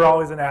crazy, you're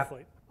always an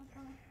athlete.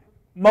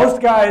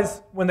 Most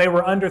guys, when they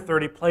were under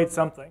 30, played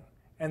something,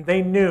 and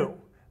they knew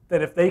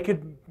that if they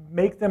could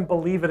make them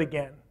believe it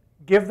again,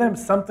 give them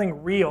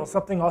something real,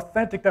 something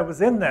authentic that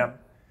was in them,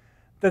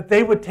 that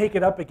they would take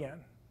it up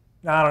again.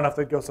 Now, I don't know if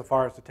they'd go so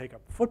far as to take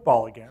up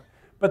football again,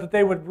 but that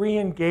they would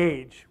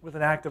re-engage with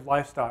an active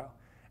lifestyle,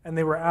 and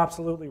they were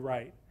absolutely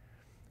right.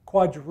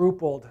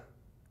 Quadrupled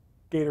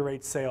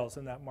Gatorade sales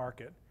in that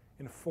market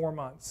in 4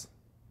 months.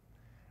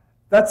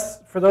 That's,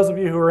 for those of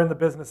you who are in the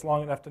business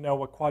long enough to know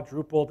what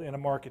quadrupled in a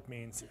market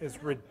means,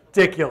 is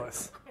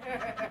ridiculous.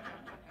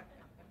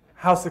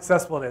 How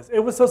successful it is. It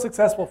was so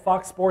successful,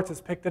 Fox Sports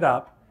has picked it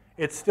up.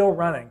 It's still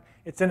running.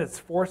 It's in its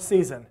 4th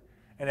season.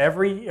 And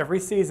every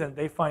season,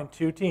 they find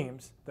 2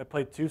 teams that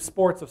play 2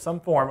 sports of some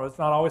form. It's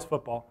not always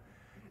football.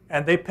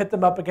 And they pit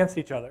them up against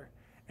each other.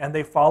 And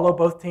they follow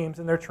both teams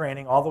in their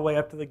training all the way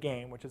up to the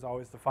game, which is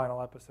always the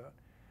final episode.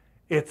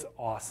 It's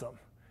awesome.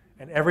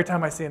 And every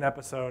time I see an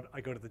episode, I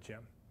go to the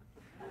gym.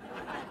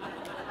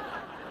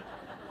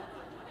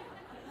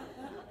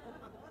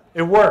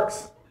 It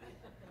works.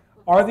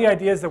 Are the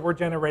ideas that we're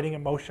generating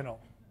emotional?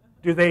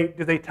 Do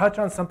they touch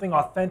on something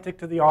authentic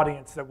to the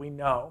audience that we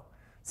know?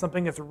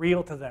 Something that's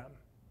real to them?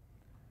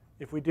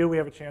 If we do, we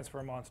have a chance for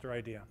a monster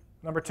idea.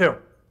 Number 2,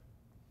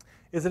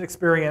 is it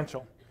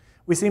experiential?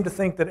 We seem to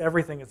think that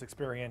everything is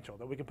experiential,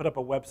 that we can put up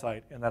a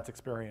website and that's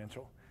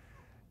experiential.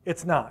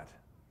 It's not.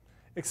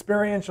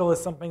 Experiential is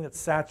something that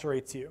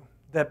saturates you,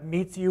 that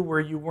meets you where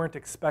you weren't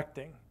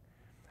expecting.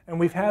 And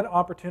we've had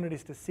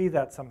opportunities to see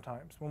that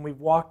sometimes when we've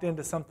walked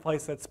into some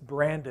place that's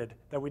branded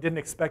that we didn't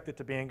expect it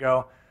to be and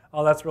go,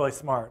 oh, that's really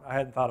smart. I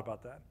hadn't thought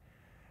about that.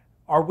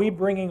 Are we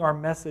bringing our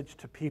message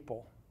to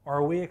people, or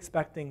are we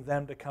expecting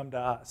them to come to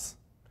us?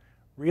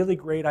 Really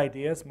great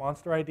ideas,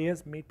 monster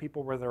ideas, meet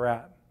people where they're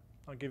at.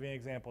 I'll give you an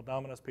example,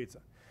 Domino's Pizza.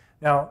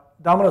 Now,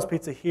 Domino's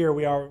Pizza here,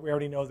 we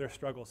already know their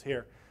struggles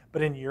here.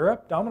 But in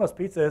Europe, Domino's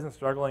Pizza isn't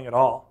struggling at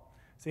all.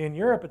 See, in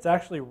Europe, it's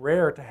actually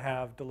rare to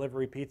have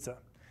delivery pizza.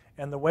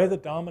 And the way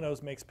that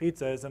Domino's makes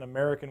pizza is an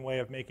American way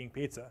of making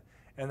pizza.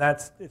 And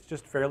it's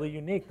just fairly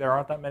unique. There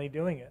aren't that many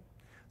doing it.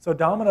 So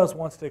Domino's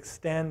wants to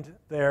extend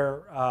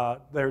their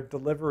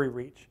delivery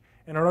reach.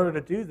 And in order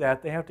to do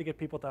that, they have to get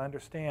people to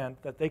understand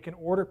that they can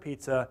order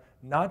pizza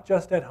not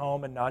just at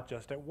home and not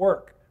just at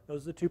work.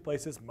 Those are the 2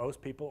 places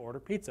most people order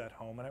pizza, at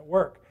home and at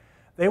work.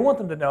 They want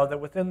them to know that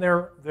within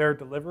their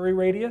delivery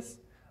radius,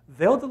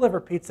 they'll deliver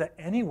pizza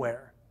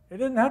anywhere. It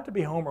doesn't have to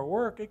be home or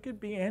work. It could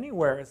be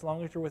anywhere as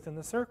long as you're within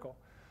the circle.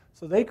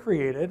 So they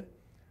created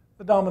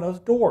the Domino's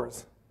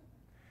doors.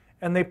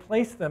 And they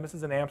placed them, this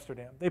is in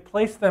Amsterdam, they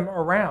placed them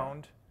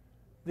around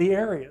the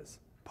areas.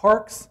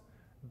 Parks,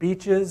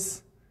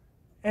 beaches,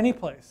 any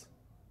place.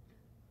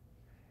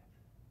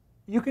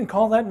 You can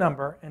call that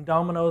number and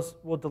Domino's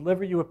will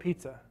deliver you a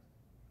pizza.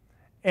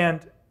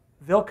 And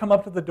they'll come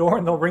up to the door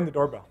and they'll ring the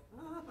doorbell.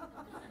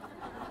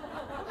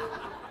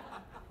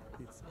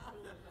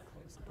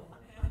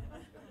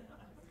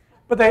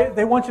 But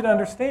they want you to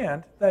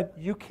understand that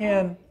you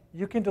can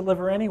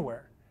deliver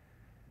anywhere.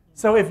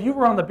 So if you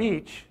were on the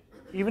beach,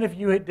 even if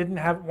you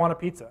didn't want a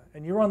pizza,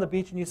 and you were on the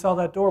beach and you saw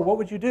that door, what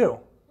would you do?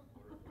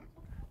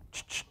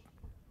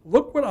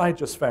 Look what I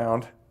just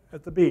found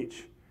at the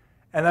beach.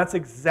 And that's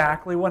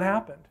exactly what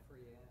happened.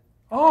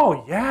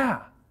 Oh,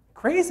 yeah.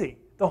 Crazy.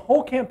 The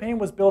whole campaign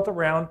was built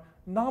around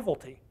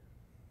novelty.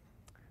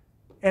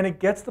 And it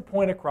gets the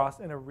point across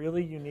in a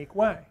really unique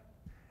way.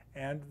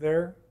 And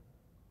their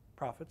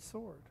profits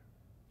soared.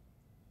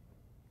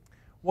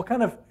 What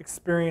kind of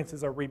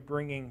experiences are we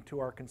bringing to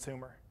our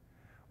consumer?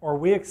 Or are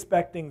we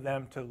expecting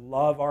them to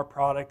love our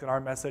product and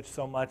our message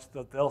so much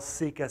that they'll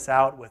seek us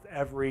out with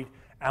every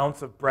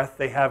ounce of breath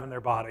they have in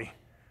their body?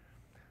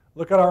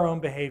 Look at our own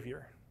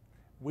behavior.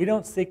 We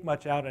don't seek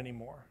much out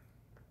anymore.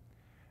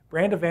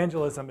 Brand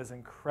evangelism is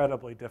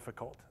incredibly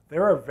difficult.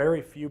 There are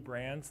very few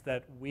brands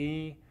that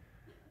we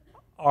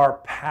are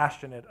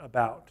passionate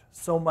about,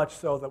 so much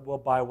so that we'll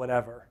buy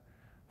whatever.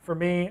 For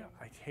me,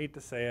 I hate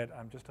to say it,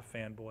 I'm just a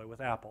fanboy with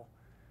Apple.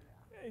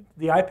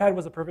 The iPad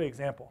was a perfect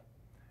example.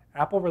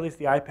 Apple released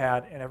the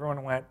iPad and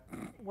everyone went,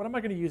 what am I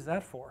going to use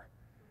that for?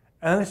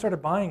 And then they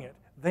started buying it.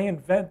 They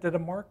invented a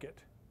market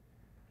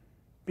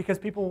because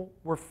people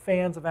were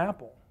fans of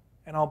Apple,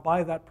 and I'll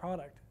buy that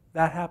product.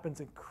 That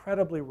happens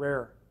incredibly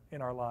rare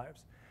in our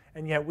lives.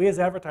 And yet we as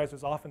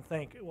advertisers often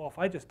think, well, if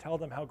I just tell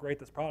them how great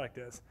this product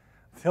is,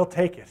 they'll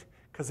take it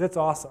because it's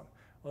awesome.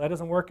 Well, that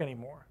doesn't work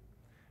anymore.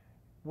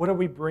 What are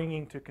we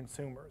bringing to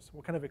consumers?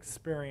 What kind of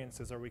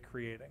experiences are we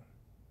creating?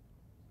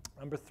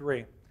 Number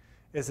 3,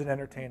 is it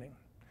entertaining?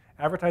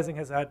 Advertising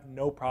has had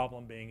no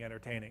problem being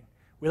entertaining.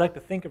 We like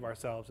to think of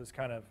ourselves as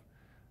kind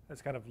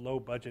of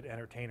low-budget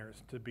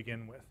entertainers to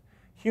begin with.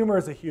 Humor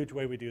is a huge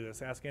way we do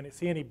this.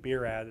 See any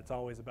beer ad, it's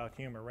always about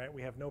humor, right?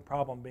 We have no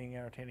problem being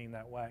entertaining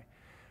that way.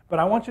 But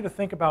I want you to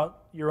think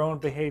about your own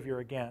behavior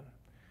again.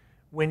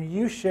 When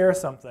you share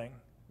something,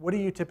 what do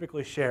you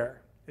typically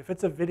share? If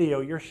it's a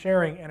video, you're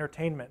sharing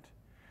entertainment.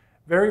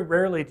 Very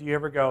rarely do you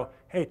ever go,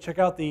 hey, check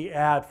out the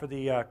ad for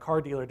the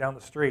car dealer down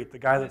the street, the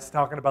guy that's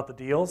talking about the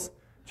deals.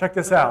 Check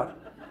this out.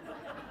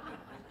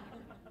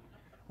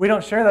 We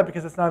don't share that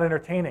because it's not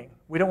entertaining.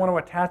 We don't want to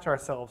attach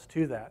ourselves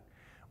to that.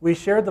 We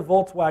shared the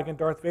Volkswagen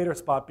Darth Vader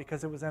spot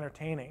because it was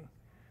entertaining.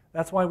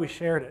 That's why we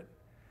shared it.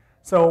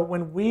 So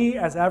when we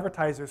as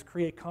advertisers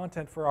create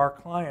content for our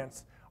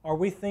clients, are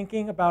we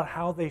thinking about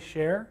how they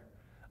share,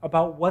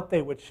 about what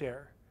they would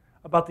share,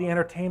 about the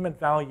entertainment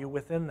value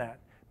within that?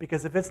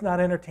 Because if it's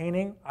not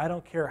entertaining, I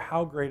don't care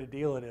how great a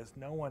deal it is.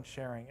 No one's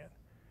sharing it.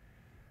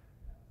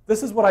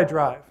 This is what I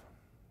drive.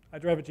 I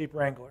drive a Jeep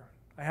Wrangler.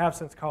 I have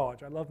since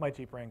college. I love my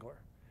Jeep Wrangler.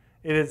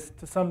 It is,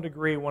 to some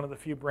degree, one of the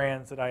few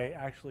brands that I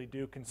actually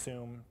do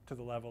consume to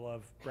the level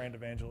of brand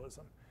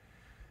evangelism.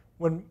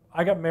 When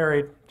I got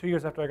married, 2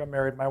 years after I got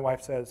married, my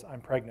wife says,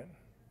 I'm pregnant.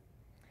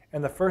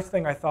 And the first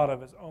thing I thought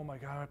of is, oh my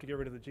God, I have to get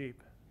rid of the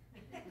Jeep.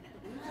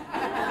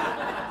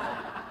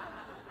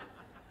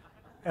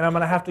 And I'm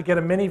going to have to get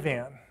a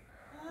minivan.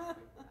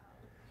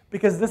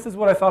 Because this is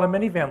what I thought a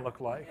minivan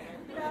looked like.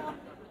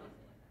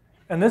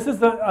 And this is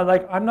the,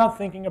 like, I'm not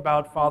thinking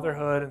about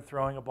fatherhood and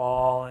throwing a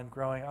ball and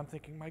growing. I'm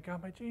thinking, my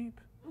God, my Jeep.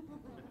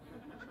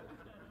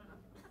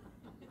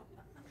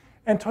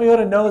 And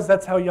Toyota knows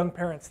that's how young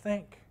parents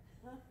think.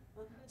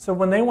 So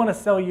when they want to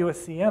sell you a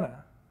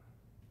Sienna,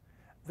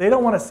 they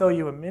don't want to sell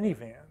you a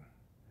minivan.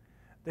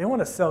 They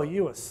want to sell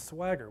you a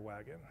swagger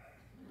wagon.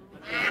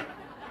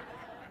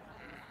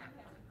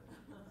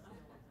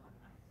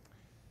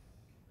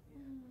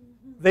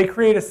 They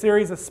create a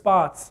series of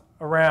spots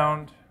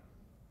around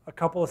a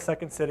couple of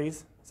Second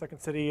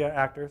City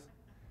actors,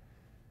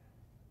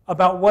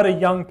 about what a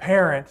young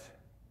parent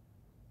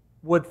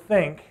would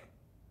think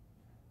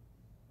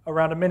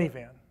around a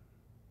minivan.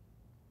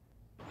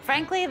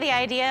 Frankly, the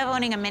idea of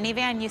owning a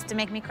minivan used to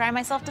make me cry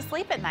myself to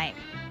sleep at night.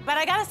 But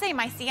I gotta say,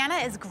 my Sienna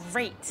is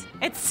great.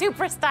 It's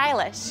super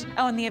stylish.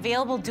 Oh, and the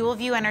available dual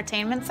view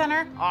entertainment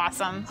center,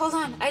 awesome. Hold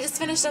on, I just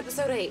finished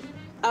episode 8.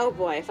 Oh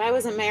boy, if I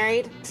wasn't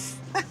married.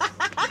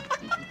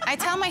 I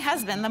tell my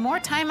husband, the more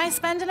time I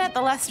spend in it,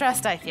 the less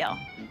stressed I feel.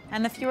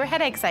 And the fewer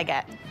headaches I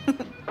get.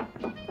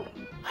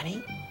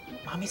 Honey,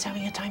 Mommy's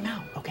having a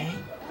timeout, okay?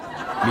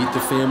 Meet the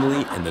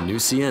family and the new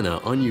Sienna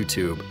on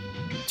YouTube.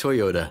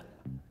 Toyota.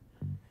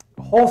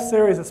 A whole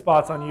series of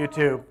spots on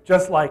YouTube,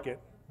 just like it.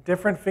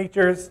 Different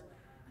features.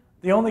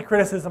 The only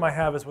criticism I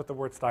have is with the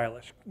word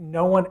stylish.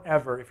 No one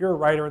ever, if you're a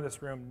writer in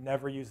this room,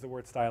 never use the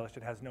word stylish.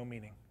 It has no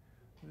meaning.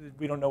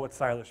 We don't know what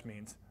stylish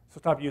means, so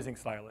stop using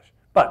stylish.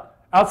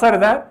 But outside of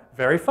that,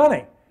 very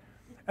funny.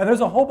 And there's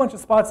a whole bunch of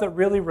spots that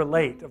really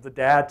relate, of the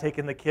dad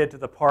taking the kid to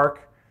the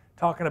park,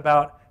 talking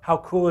about how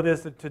cool it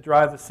is to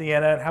drive the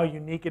Sienna and how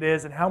unique it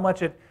is and how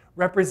much it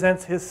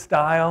represents his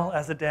style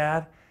as a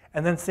dad,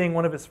 and then seeing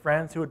one of his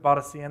friends who had bought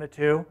a Sienna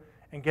too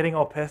and getting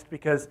all pissed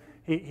because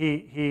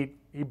he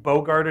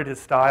bogarted his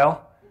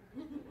style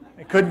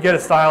and couldn't get a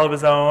style of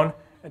his own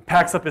and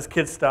packs up his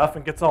kid's stuff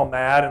and gets all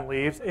mad and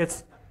leaves.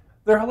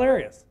 They're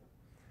hilarious.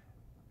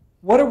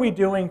 What are we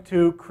doing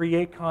to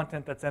create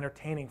content that's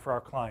entertaining for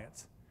our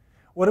clients?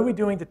 What are we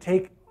doing to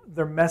take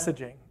their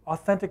messaging,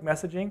 authentic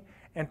messaging,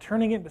 and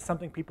turning it into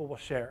something people will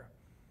share?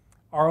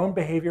 Our own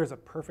behavior is a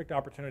perfect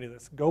opportunity to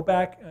this. Go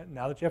back,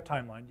 now that you have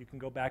timeline, you can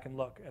go back and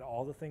look at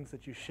all the things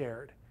that you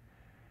shared.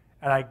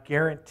 And I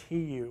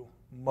guarantee you,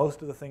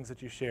 most of the things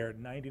that you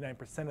shared,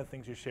 99% of the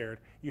things you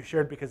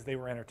shared because they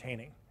were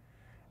entertaining.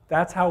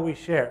 That's how we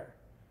share.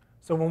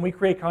 So when we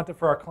create content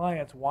for our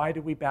clients, why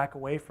do we back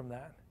away from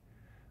that?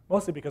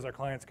 Mostly because our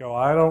clients go,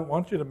 I don't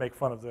want you to make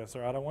fun of this,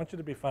 or I don't want you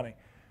to be funny.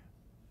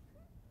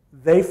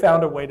 They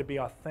found a way to be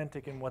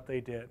authentic in what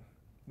they did.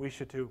 We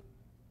should too.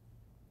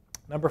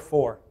 Number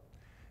 4,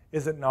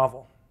 is it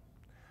novel?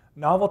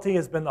 Novelty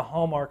has been the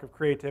hallmark of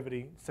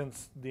creativity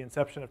since the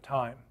inception of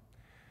time.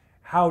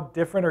 How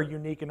different or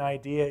unique an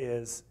idea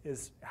is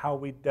how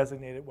we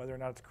designate it, whether or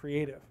not it's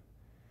creative.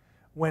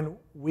 When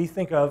we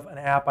think of an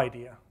app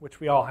idea,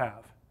 which we all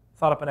have,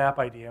 thought up an app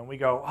idea, and we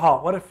go,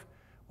 oh, what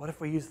if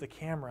we use the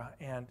camera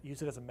and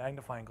use it as a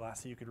magnifying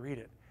glass so you could read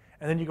it?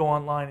 And then you go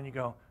online and you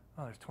go,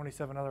 oh, there's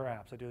 27 other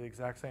apps that do the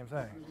exact same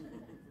thing.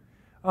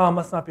 Oh,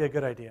 must not be a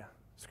good idea.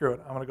 Screw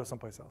it, I'm going to go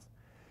someplace else.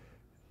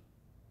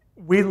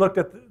 We looked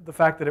at the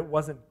fact that it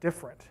wasn't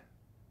different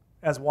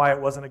as why it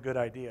wasn't a good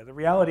idea. The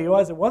reality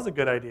was it was a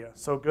good idea.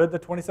 So good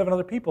that 27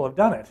 other people have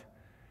done it.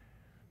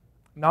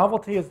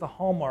 Novelty is the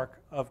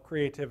hallmark of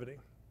creativity.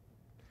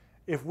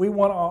 If we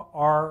want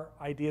our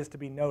ideas to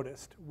be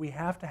noticed, we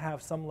have to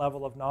have some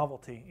level of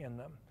novelty in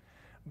them.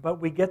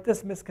 But we get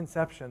this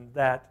misconception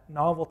that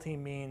novelty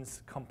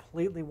means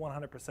completely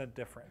 100%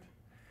 different.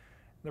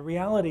 The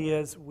reality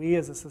is we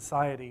as a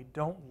society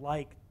don't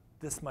like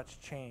this much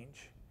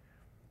change.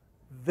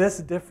 This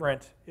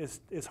different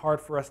is hard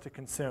for us to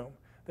consume.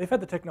 They've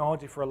had the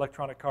technology for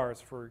electronic cars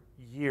for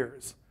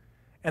years,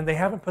 and they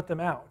haven't put them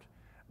out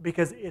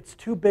because it's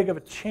too big of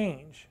a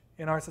change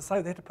in our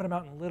society. They have to put them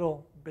out in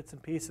little bits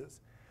and pieces.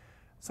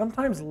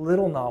 Sometimes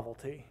little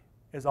novelty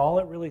is all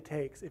it really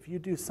takes. If you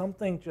do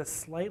something just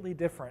slightly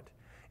different,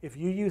 if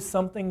you use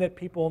something that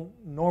people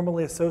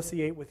normally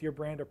associate with your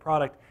brand or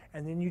product,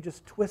 and then you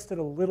just twist it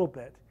a little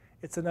bit,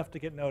 it's enough to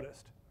get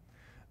noticed.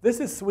 This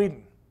is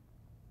Sweden.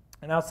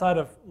 And outside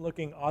of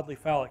looking oddly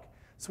phallic,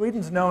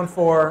 Sweden's known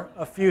for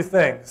a few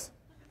things.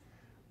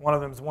 One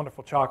of them is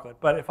wonderful chocolate.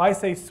 But if I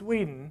say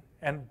Sweden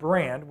and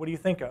brand, what do you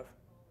think of?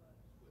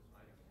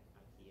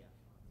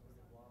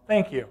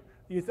 Thank you.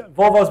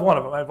 Volvo is one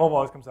of them. Volvo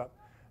always comes up.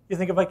 You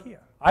think of IKEA.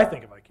 I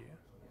think of IKEA.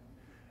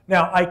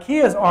 Now,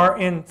 IKEAs are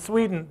in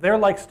Sweden. They're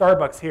like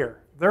Starbucks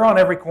here. They're on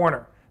every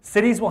corner.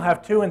 Cities will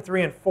have 2 and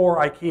 3 and 4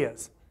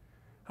 IKEAs.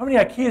 How many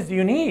IKEAs do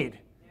you need?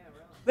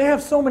 They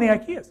have so many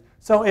IKEAs.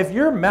 So if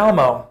you're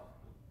Mumaw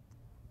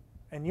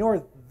and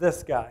you're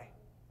this guy,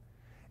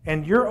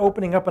 and you're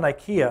opening up an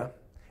IKEA,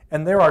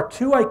 and there are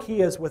 2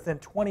 IKEAs within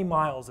 20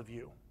 miles of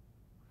you,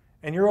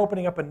 and you're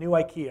opening up a new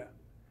IKEA,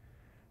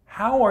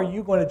 how are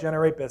you going to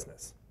generate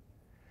business?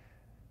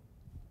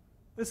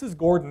 This is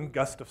Gordon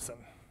Gustafson.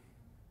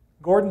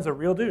 Gordon's a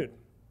real dude.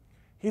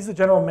 He's the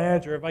general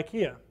manager of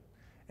IKEA.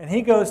 And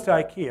he goes to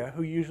IKEA,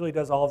 who usually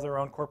does all of their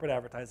own corporate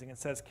advertising, and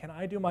says, can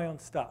I do my own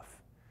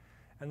stuff?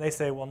 And they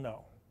say, well,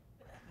 no.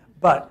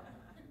 But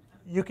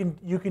you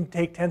can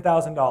take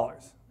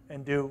 $10,000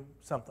 and do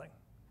something.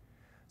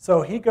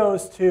 So he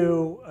goes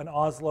to an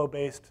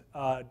Oslo-based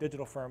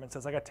digital firm and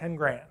says, I got 10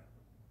 grand.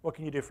 What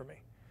can you do for me?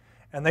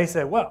 And they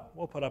say, well,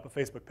 we'll put up a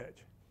Facebook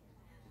page.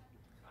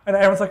 And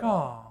everyone's like,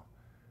 oh,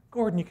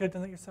 Gordon, you could have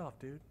done that yourself,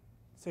 dude.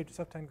 Saved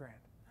yourself 10 grand.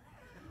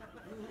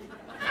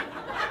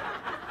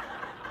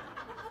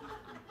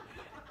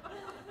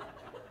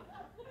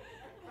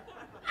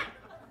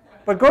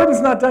 But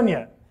Gordon's not done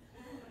yet.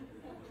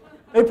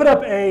 They put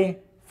up a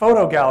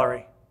photo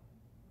gallery.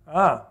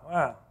 Ah,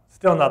 wow,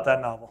 still not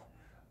that novel.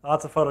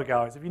 Lots of photo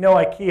galleries. If you know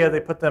IKEA, they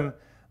put them,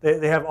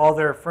 they have all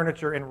their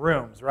furniture in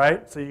rooms,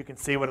 right? So you can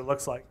see what it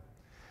looks like.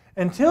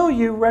 Until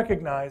you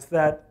recognize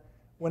that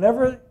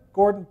whenever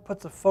Gordon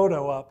puts a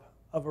photo up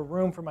of a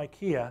room from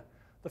IKEA,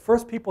 the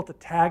first people to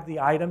tag the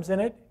items in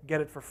it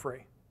get it for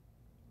free.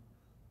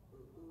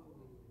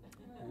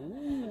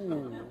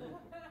 Ooh.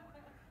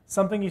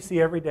 Something you see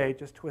every day,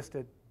 just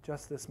twisted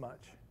just this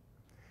much.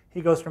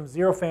 He goes from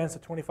 0 fans to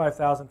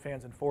 25,000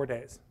 fans in 4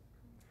 days.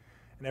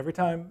 And every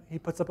time he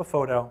puts up a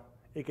photo,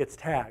 it gets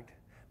tagged.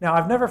 Now,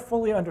 I've never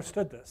fully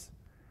understood this,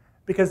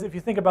 because if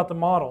you think about the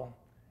model,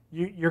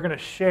 you're going to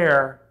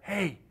share,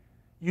 hey,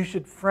 you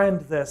should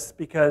friend this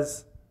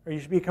because, or you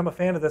should become a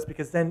fan of this,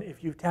 because then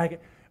if you tag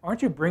it,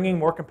 aren't you bringing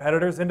more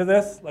competitors into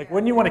this? Like,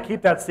 wouldn't you want to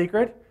keep that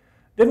secret?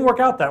 Didn't work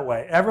out that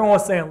way. Everyone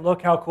was saying,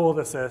 look how cool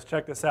this is,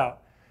 check this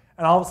out.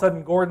 And all of a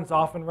sudden, Gordon's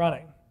off and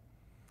running.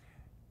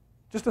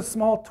 Just a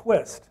small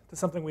twist to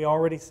something we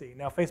already see.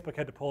 Now, Facebook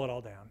had to pull it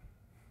all down,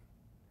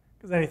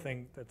 because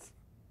anything that's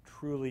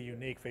truly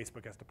unique,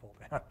 Facebook has to pull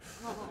down.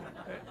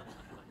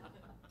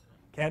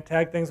 Can't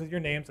tag things with your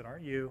names that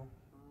aren't you.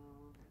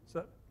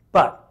 So,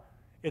 but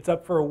it's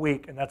up for a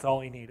week, and that's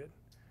all he needed.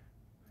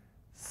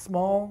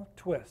 Small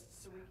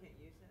twists. So we can't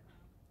use that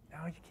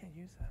now? No, you can't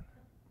use that.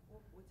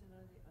 Well, what's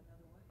another way?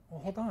 Well,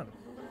 hold on.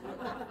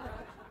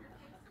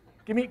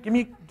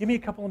 Give me a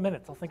couple of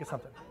minutes. I'll think of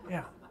something.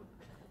 Yeah.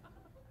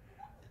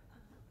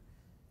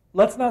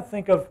 Let's not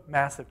think of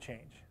massive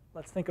change.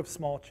 Let's think of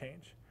small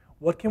change.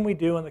 What can we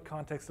do in the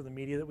context of the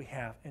media that we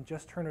have and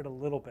just turn it a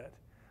little bit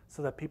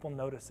so that people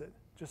notice it?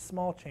 Just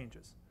small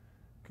changes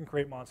can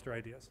create monster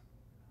ideas.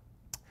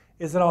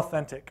 Is it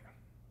authentic?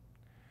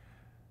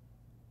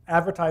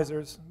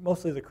 Advertisers,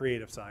 mostly the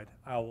creative side,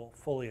 I will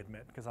fully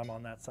admit, because I'm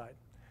on that side.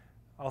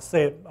 I'll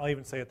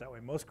even say it that way.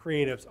 Most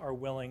creatives are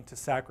willing to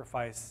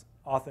sacrifice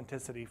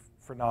authenticity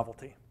for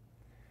novelty.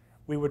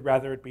 We would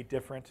rather it be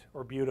different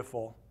or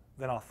beautiful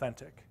than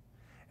authentic.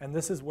 And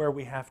this is where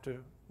we have to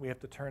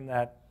turn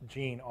that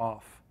gene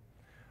off.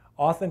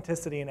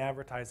 Authenticity in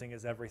advertising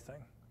is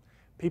everything.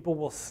 People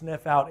will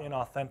sniff out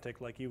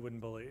inauthentic like you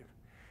wouldn't believe.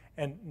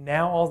 And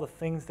now all the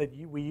things that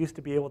we used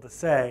to be able to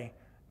say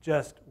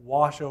just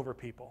wash over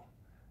people.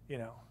 You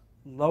know,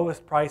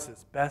 lowest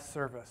prices, best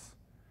service.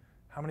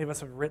 How many of us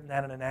have written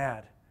that in an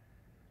ad?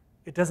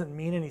 It doesn't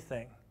mean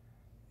anything.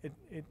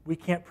 We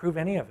can't prove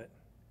any of it.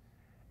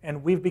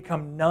 And we've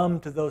become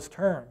numb to those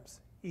terms,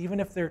 even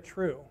if they're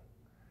true.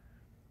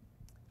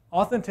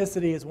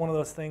 Authenticity is one of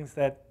those things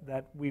that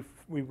we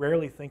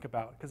rarely think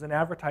about, because in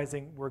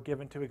advertising, we're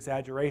given to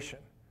exaggeration.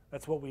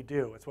 That's what we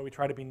do. It's what we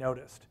try to be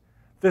noticed.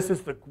 This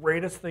is the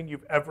greatest thing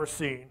you've ever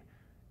seen.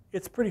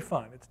 It's pretty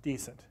fun. It's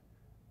decent.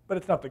 But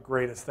it's not the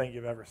greatest thing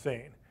you've ever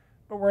seen.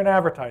 But we're in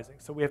advertising,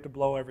 so we have to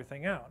blow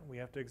everything out. We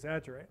have to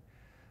exaggerate.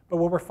 But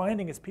what we're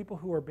finding is people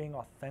who are being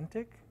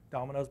authentic,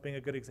 Domino's being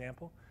a good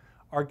example,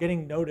 are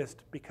getting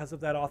noticed because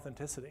of that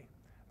authenticity,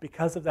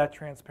 because of that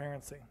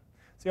transparency.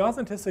 See,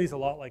 authenticity is a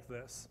lot like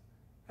this.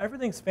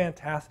 Everything's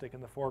fantastic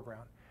in the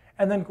foreground,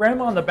 and then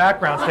grandma in the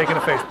background's taking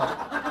a face pump.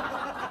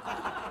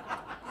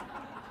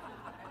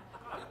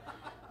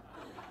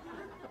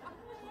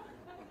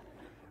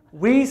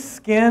 We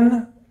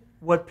skin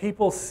what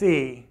people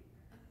see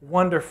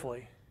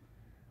wonderfully.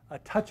 A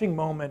touching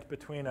moment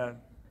between a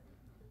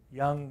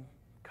young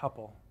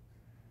couple,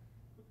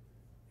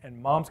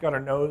 and mom's got her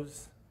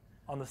nose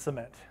on the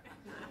cement.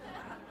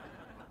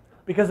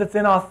 Because it's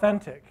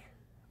inauthentic.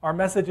 Our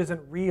message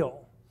isn't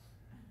real,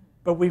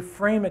 but we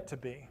frame it to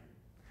be.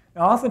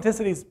 Now,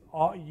 authenticity is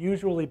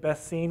usually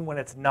best seen when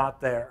it's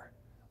not there,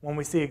 when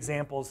we see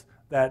examples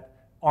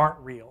that aren't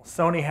real.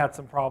 Sony had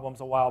some problems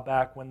a while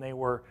back when they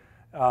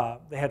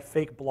had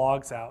fake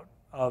blogs out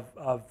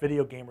of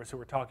video gamers who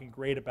were talking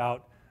great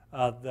about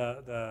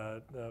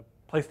the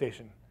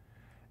PlayStation.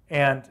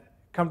 And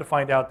come to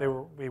find out,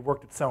 they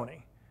worked at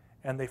Sony,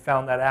 and they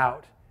found that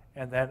out.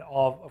 And then,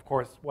 of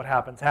course, what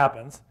happens.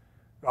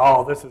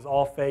 Oh, this is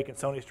all fake, and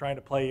Sony's trying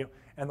to play you,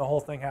 and the whole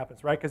thing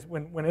happens, right? Because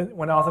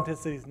when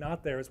authenticity is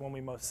not there is when we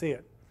most see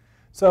it.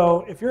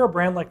 So if you're a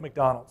brand like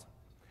McDonald's,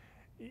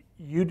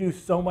 you do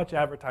so much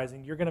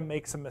advertising, you're going to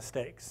make some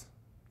mistakes.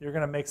 You're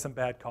going to make some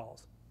bad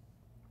calls.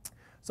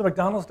 So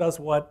McDonald's does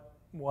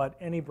what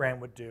any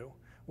brand would do,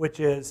 which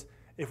is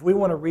if we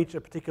want to reach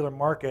a particular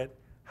market,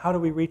 how do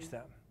we reach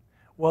them?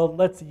 Well,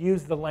 let's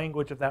use the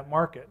language of that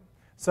market.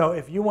 So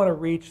if you want to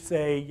reach,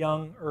 say,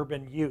 young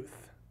urban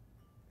youth,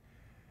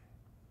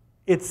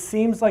 it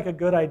seems like a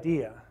good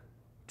idea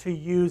to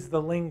use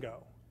the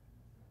lingo.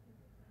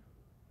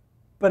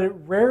 But it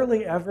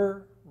rarely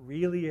ever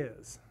really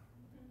is.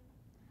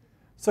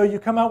 So you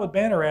come out with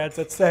banner ads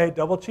that say,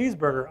 double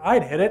cheeseburger.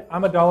 I'd hit it.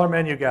 I'm a dollar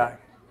menu guy.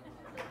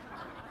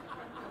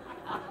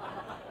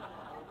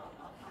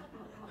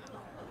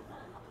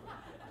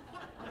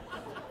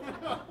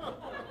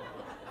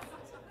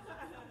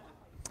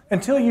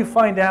 Until you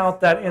find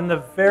out that in the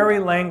very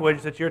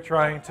language that you're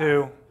trying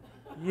to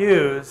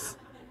use,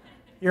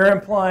 you're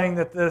implying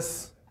that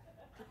this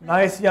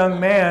nice young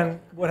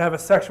man would have a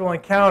sexual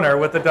encounter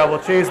with the double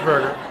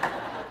cheeseburger.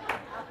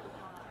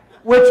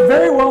 Which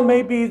very well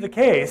may be the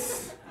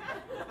case,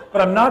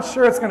 but I'm not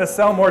sure it's going to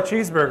sell more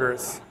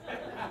cheeseburgers.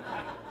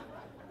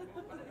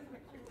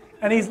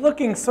 And he's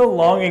looking so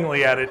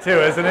longingly at it too,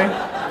 isn't he?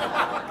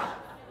 How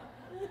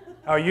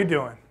are you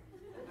doing?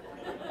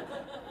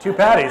 2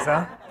 patties,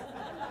 huh?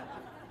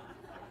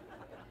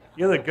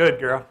 You look good,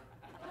 girl.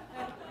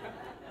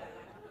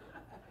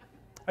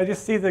 I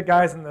just see the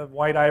guys in the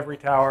white ivory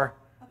tower.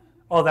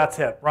 Oh, that's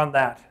hip. Run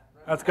that.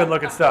 That's good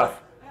looking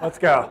stuff. Let's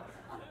go.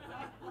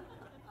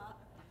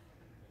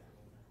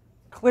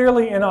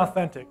 Clearly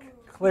inauthentic,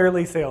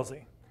 clearly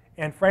salesy.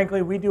 And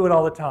frankly, we do it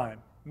all the time.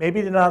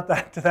 Maybe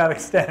not to that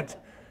extent,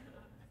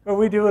 but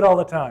we do it all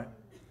the time.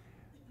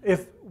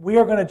 If we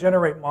are going to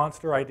generate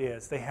monster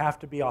ideas, they have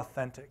to be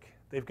authentic.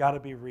 They've got to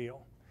be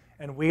real.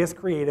 And we as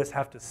creatives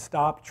have to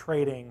stop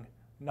trading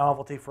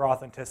novelty for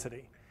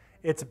authenticity.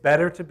 It's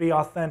better to be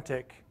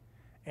authentic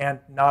and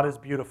not as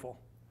beautiful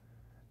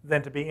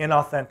than to be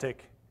inauthentic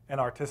and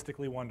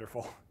artistically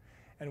wonderful.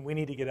 And we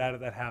need to get out of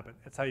that habit.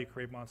 That's how you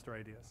create monster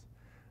ideas.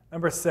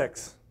 Number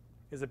 6,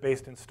 is it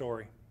based in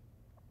story?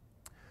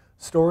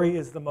 Story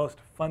is the most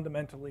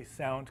fundamentally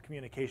sound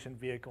communication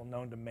vehicle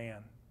known to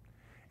man.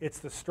 It's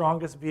the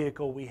strongest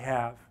vehicle we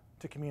have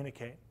to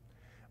communicate.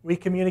 We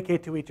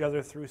communicate to each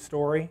other through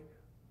story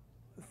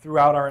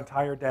throughout our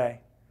entire day.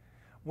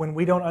 When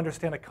we don't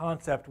understand a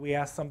concept, we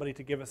ask somebody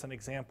to give us an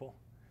example.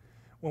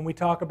 When we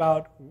talk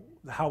about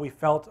how we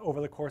felt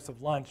over the course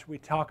of lunch, we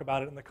talk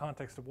about it in the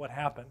context of what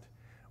happened.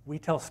 We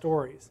tell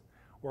stories.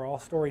 We're all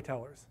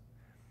storytellers.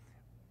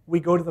 We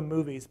go to the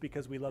movies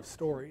because we love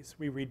stories.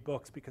 We read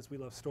books because we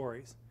love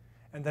stories.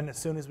 And then as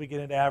soon as we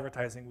get into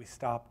advertising, we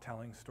stop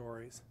telling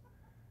stories.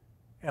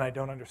 And I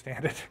don't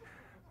understand it.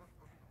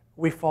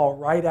 We fall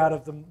right out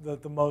of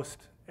the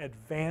most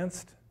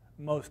advanced,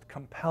 most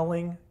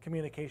compelling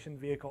communication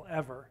vehicle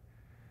ever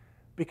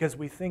because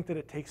we think that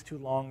it takes too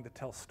long to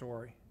tell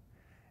story.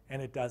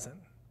 And it doesn't.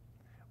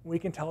 We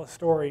can tell a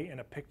story in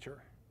a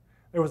picture.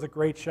 There was a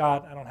great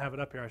shot, I don't have it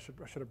up here, I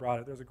should have brought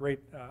it. There was a great,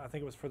 I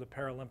think it was for the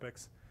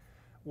Paralympics,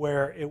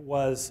 where it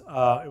was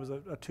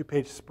a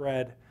 2-page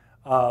spread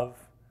of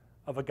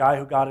a guy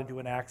who got into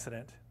an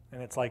accident,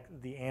 and it's like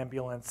the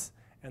ambulance,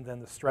 and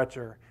then the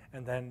stretcher,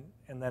 and then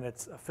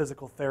it's a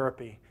physical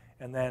therapy,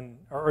 and then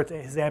or it's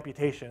his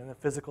amputation, and then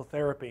physical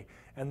therapy,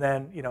 and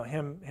then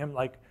him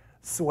like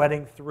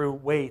sweating through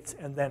weights,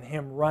 and then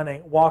him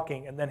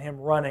walking, and then him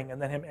running,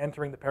 and then him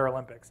entering the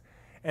Paralympics,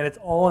 and it's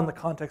all in the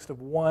context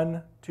of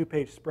one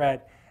 2-page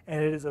spread,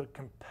 and it is a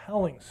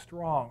compelling,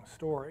 strong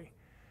story.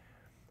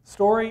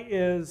 Story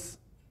is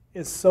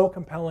so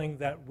compelling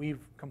that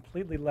we've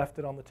completely left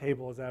it on the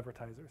table as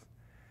advertisers.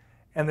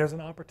 And there's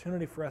an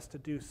opportunity for us to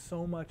do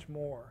so much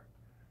more.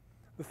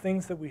 The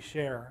things that we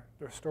share,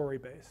 they're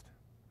story-based.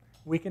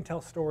 We can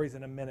tell stories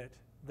in a minute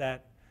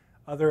that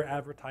other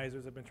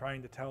advertisers have been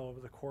trying to tell over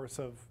the course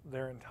of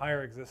their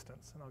entire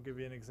existence. And I'll give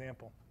you an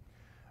example.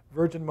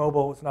 Virgin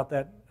Mobile is not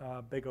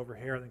that big over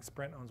here. I think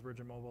Sprint owns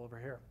Virgin Mobile over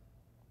here.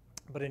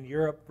 But in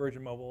Europe,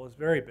 Virgin Mobile is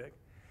very big.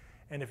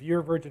 And if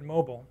you're Virgin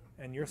Mobile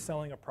and you're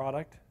selling a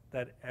product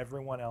that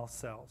everyone else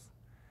sells,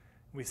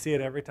 we see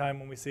it every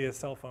time when we see a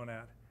cell phone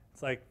ad.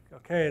 It's like,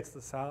 okay, it's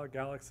the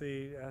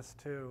Galaxy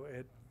S2.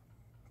 It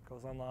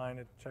goes online,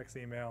 it checks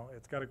email,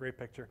 it's got a great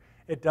picture.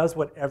 It does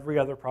what every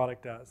other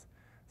product does.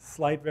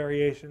 Slight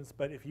variations,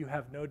 but if you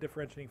have no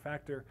differentiating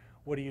factor,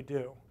 what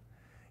do?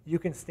 You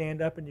can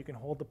stand up and you can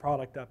hold the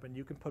product up and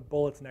you can put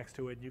bullets next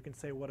to it and you can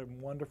say what a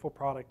wonderful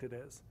product it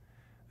is.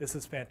 This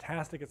is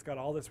fantastic, it's got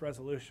all this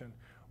resolution.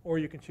 Or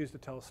you can choose to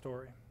tell a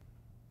story.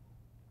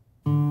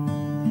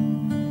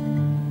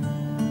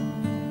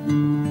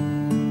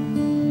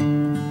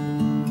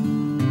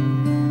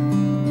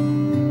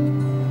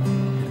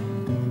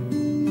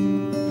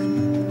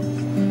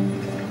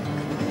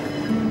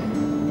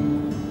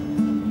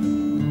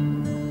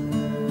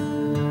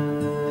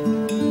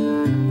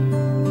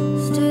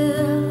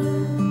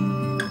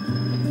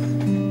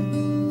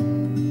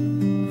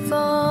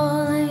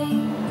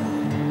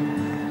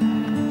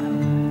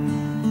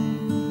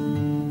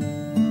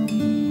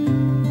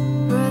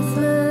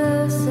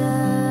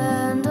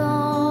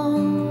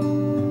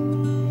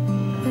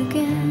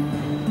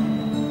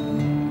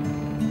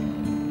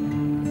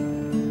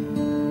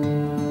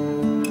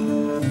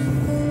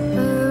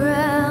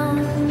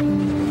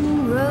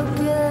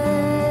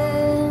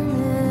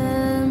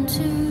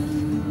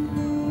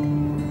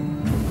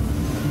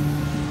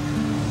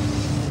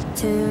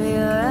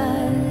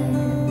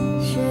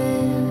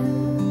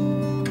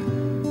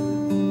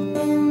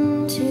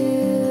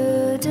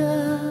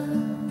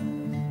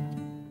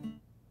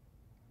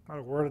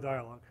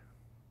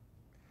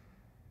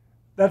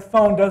 That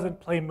phone doesn't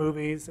play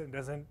movies, it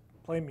doesn't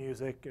play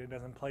music, it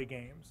doesn't play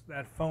games.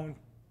 That phone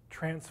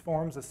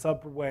transforms a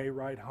subway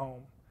ride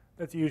home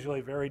that's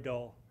usually very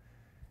dull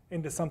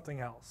into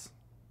something else.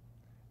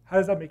 How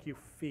does that make you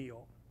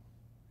feel,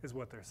 is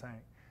what they're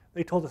saying.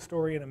 They told a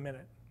story in a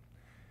minute.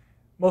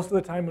 Most of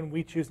the time when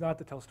we choose not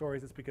to tell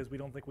stories, it's because we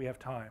don't think we have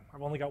time.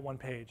 I've only got one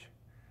page.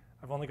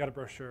 I've only got a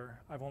brochure.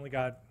 I've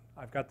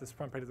got this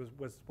front page of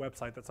this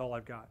website, that's all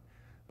I've got.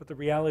 But the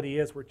reality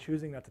is we're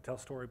choosing not to tell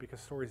story because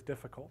story is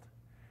difficult.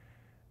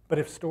 But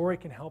if story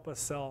can help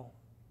us sell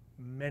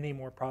many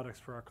more products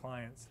for our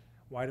clients,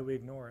 why do we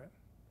ignore it?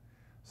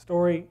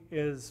 Story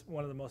is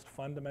one of the most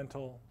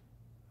fundamental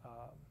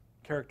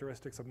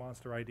characteristics of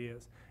monster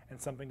ideas,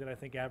 and something that I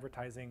think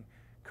advertising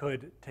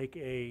could take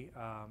a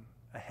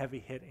heavy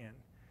hit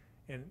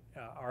in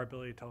our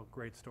ability to tell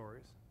great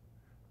stories.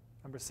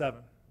 Number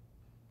 7,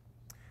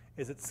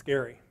 is it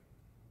scary?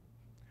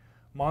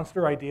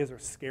 Monster ideas are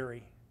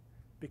scary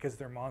because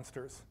they're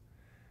monsters,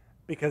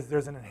 because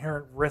there's an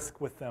inherent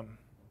risk with them.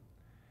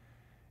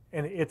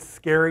 And it's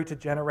scary to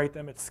generate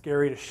them, it's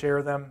scary to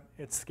share them,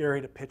 it's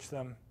scary to pitch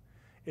them,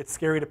 it's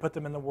scary to put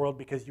them in the world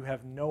because you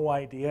have no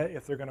idea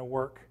if they're going to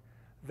work.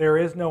 There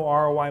is no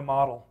ROI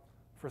model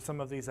for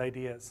some of these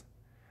ideas.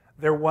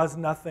 There was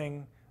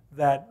nothing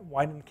that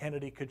Wyden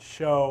Kennedy could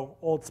show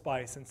Old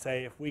Spice and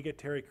say, if we get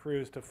Terry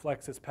Crews to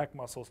flex his pec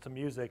muscles to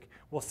music,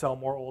 we'll sell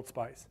more Old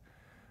Spice.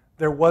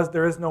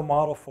 There is no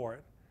model for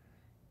it,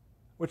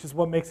 which is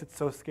what makes it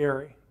so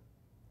scary.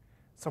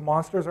 So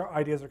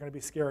ideas are going to be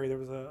scary. There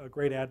was a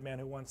great ad man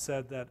who once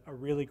said that a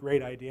really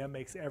great idea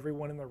makes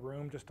everyone in the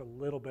room just a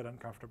little bit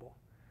uncomfortable.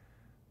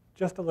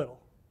 Just a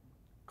little.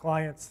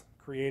 Clients,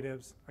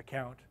 creatives,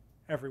 account,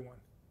 everyone.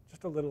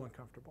 Just a little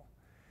uncomfortable.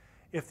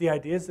 If the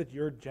ideas that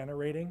you're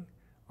generating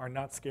are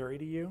not scary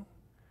to you,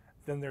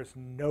 then there's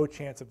no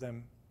chance of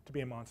them to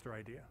be a monster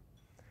idea.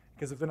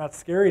 Because if they're not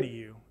scary to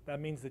you, that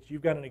means that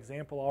you've got an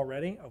example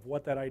already of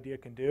what that idea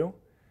can do,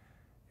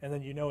 and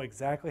then you know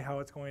exactly how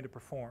it's going to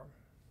perform.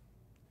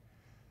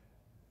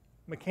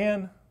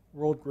 McCann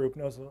World Group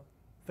knows a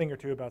thing or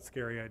two about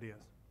scary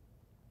ideas.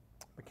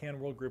 McCann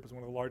World Group is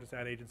one of the largest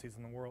ad agencies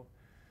in the world.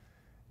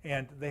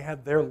 And they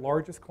had their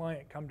largest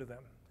client come to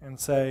them and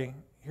say,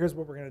 here's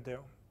what we're going to do.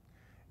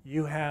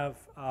 You have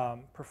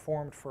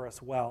performed for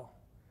us well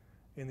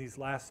in these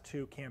last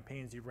 2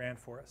 campaigns you ran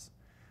for us.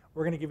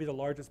 We're going to give you the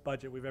largest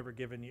budget we've ever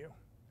given you.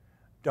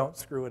 Don't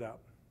screw it up.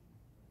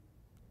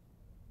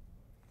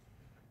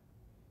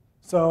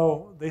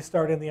 So they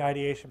start in the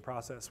ideation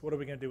process. What are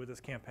we going to do with this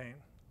campaign?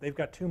 They've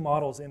got 2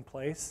 models in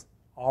place,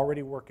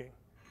 already working.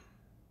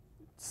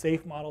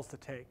 Safe models to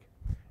take.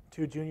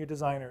 2 junior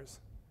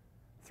designers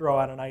throw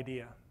out an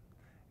idea,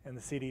 and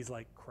the CD's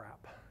like,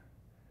 crap,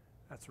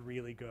 that's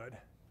really good.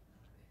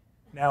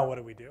 Now what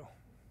do we do?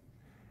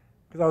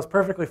 Because I was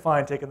perfectly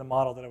fine taking the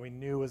model that we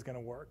knew was going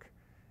to work,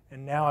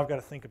 and now I've got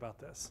to think about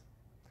this.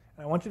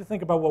 And I want you to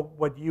think about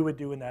what you would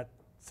do in that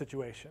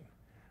situation.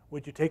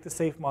 Would you take the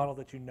safe model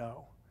that you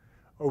know,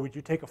 or would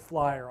you take a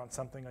flyer on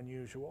something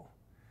unusual?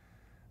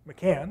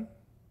 McCann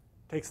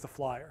takes the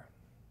flyer.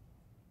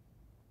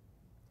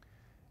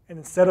 And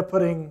instead of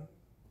putting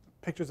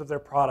pictures of their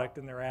product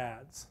in their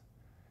ads,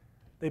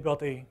 they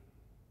built a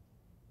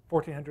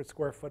 1,400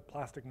 square foot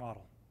plastic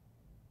model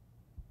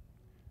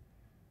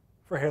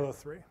for Halo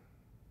 3.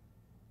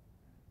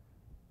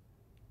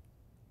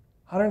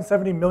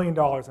 $170 million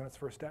on its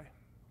first day.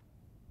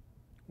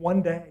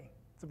 One day.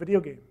 It's a video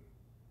game.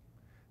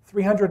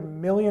 $300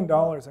 million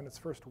in its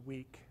first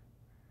week.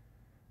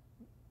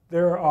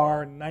 There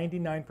are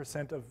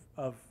 99%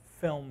 of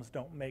films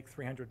don't make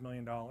 $300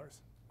 million.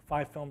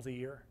 5 films a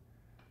year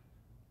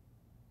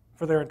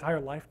for their entire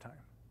lifetime.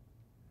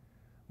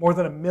 More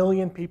than 1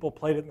 million people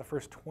played it in the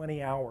first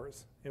 20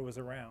 hours it was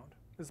around.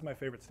 This is my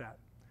favorite stat.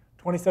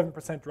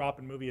 27% drop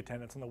in movie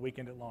attendance on the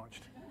weekend it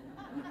launched.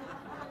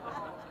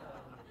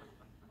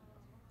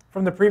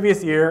 From the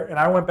previous year, and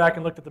I went back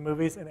and looked at the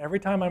movies, and every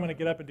time I'm going to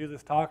get up and do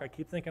this talk, I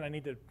keep thinking I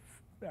need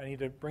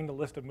to bring the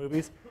list of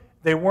movies.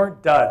 They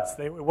weren't duds.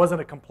 It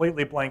wasn't a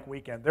completely blank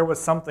weekend. There was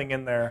something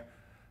in there.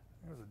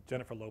 It was a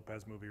Jennifer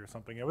Lopez movie or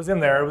something. It was in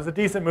there. It was a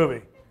decent movie.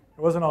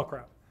 It wasn't all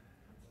crap.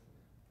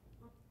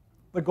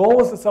 The goal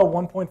was to sell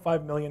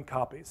 1.5 million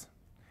copies.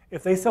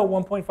 If they sell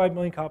 1.5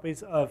 million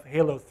copies of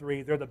Halo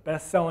 3, they're the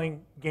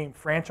best-selling game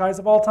franchise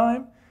of all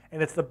time,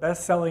 and it's the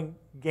best-selling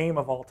game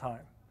of all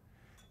time.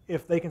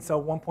 If they can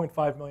sell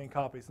 1.5 million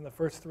copies. In the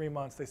first 3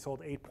 months, they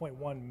sold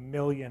 8.1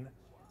 million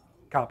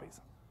copies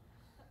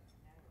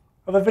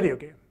of a video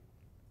game.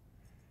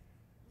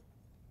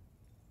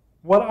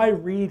 What I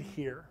read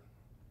here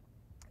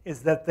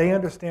is that they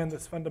understand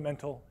this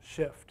fundamental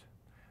shift,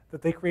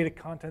 that they created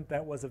content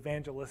that was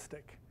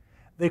evangelistic.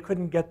 They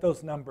couldn't get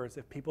those numbers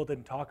if people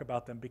didn't talk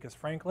about them because,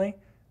 frankly,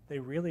 they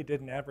really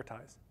didn't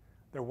advertise.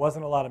 There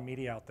wasn't a lot of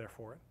media out there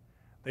for it.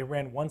 They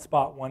ran one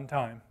spot one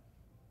time.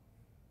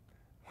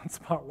 One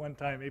spot one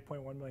time,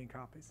 8.1 million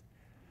copies.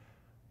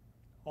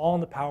 All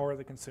in the power of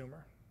the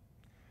consumer.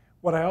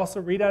 What I also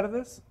read out of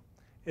this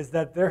is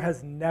that there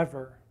has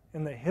never,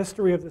 in the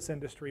history of this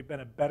industry,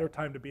 been a better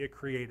time to be a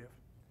creative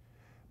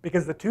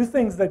Because the two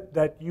things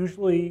that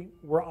usually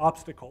were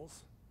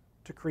obstacles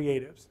to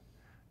creatives,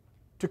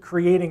 to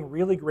creating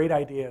really great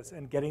ideas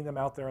and getting them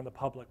out there in the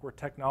public, were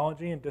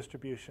technology and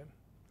distribution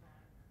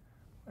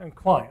and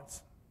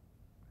clients.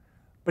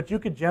 But you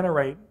could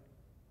generate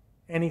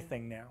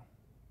anything now.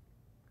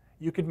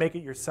 You could make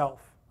it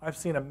yourself. I've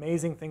seen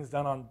amazing things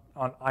done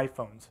on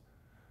iPhones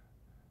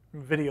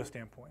from a video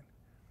standpoint.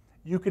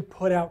 You could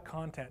put out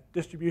content.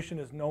 Distribution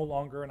is no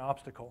longer an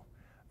obstacle.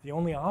 The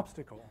only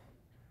obstacle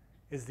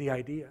is the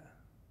idea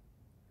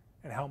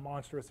and how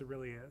monstrous it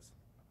really is.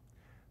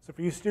 So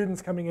for you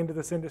students coming into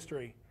this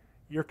industry,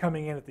 you're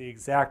coming in at the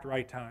exact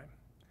right time.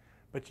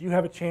 But you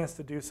have a chance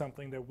to do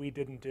something that we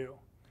didn't do.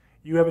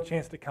 You have a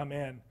chance to come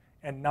in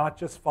and not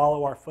just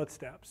follow our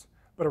footsteps,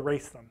 but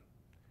erase them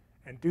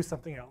and do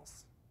something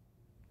else.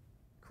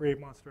 Create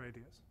monster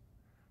ideas.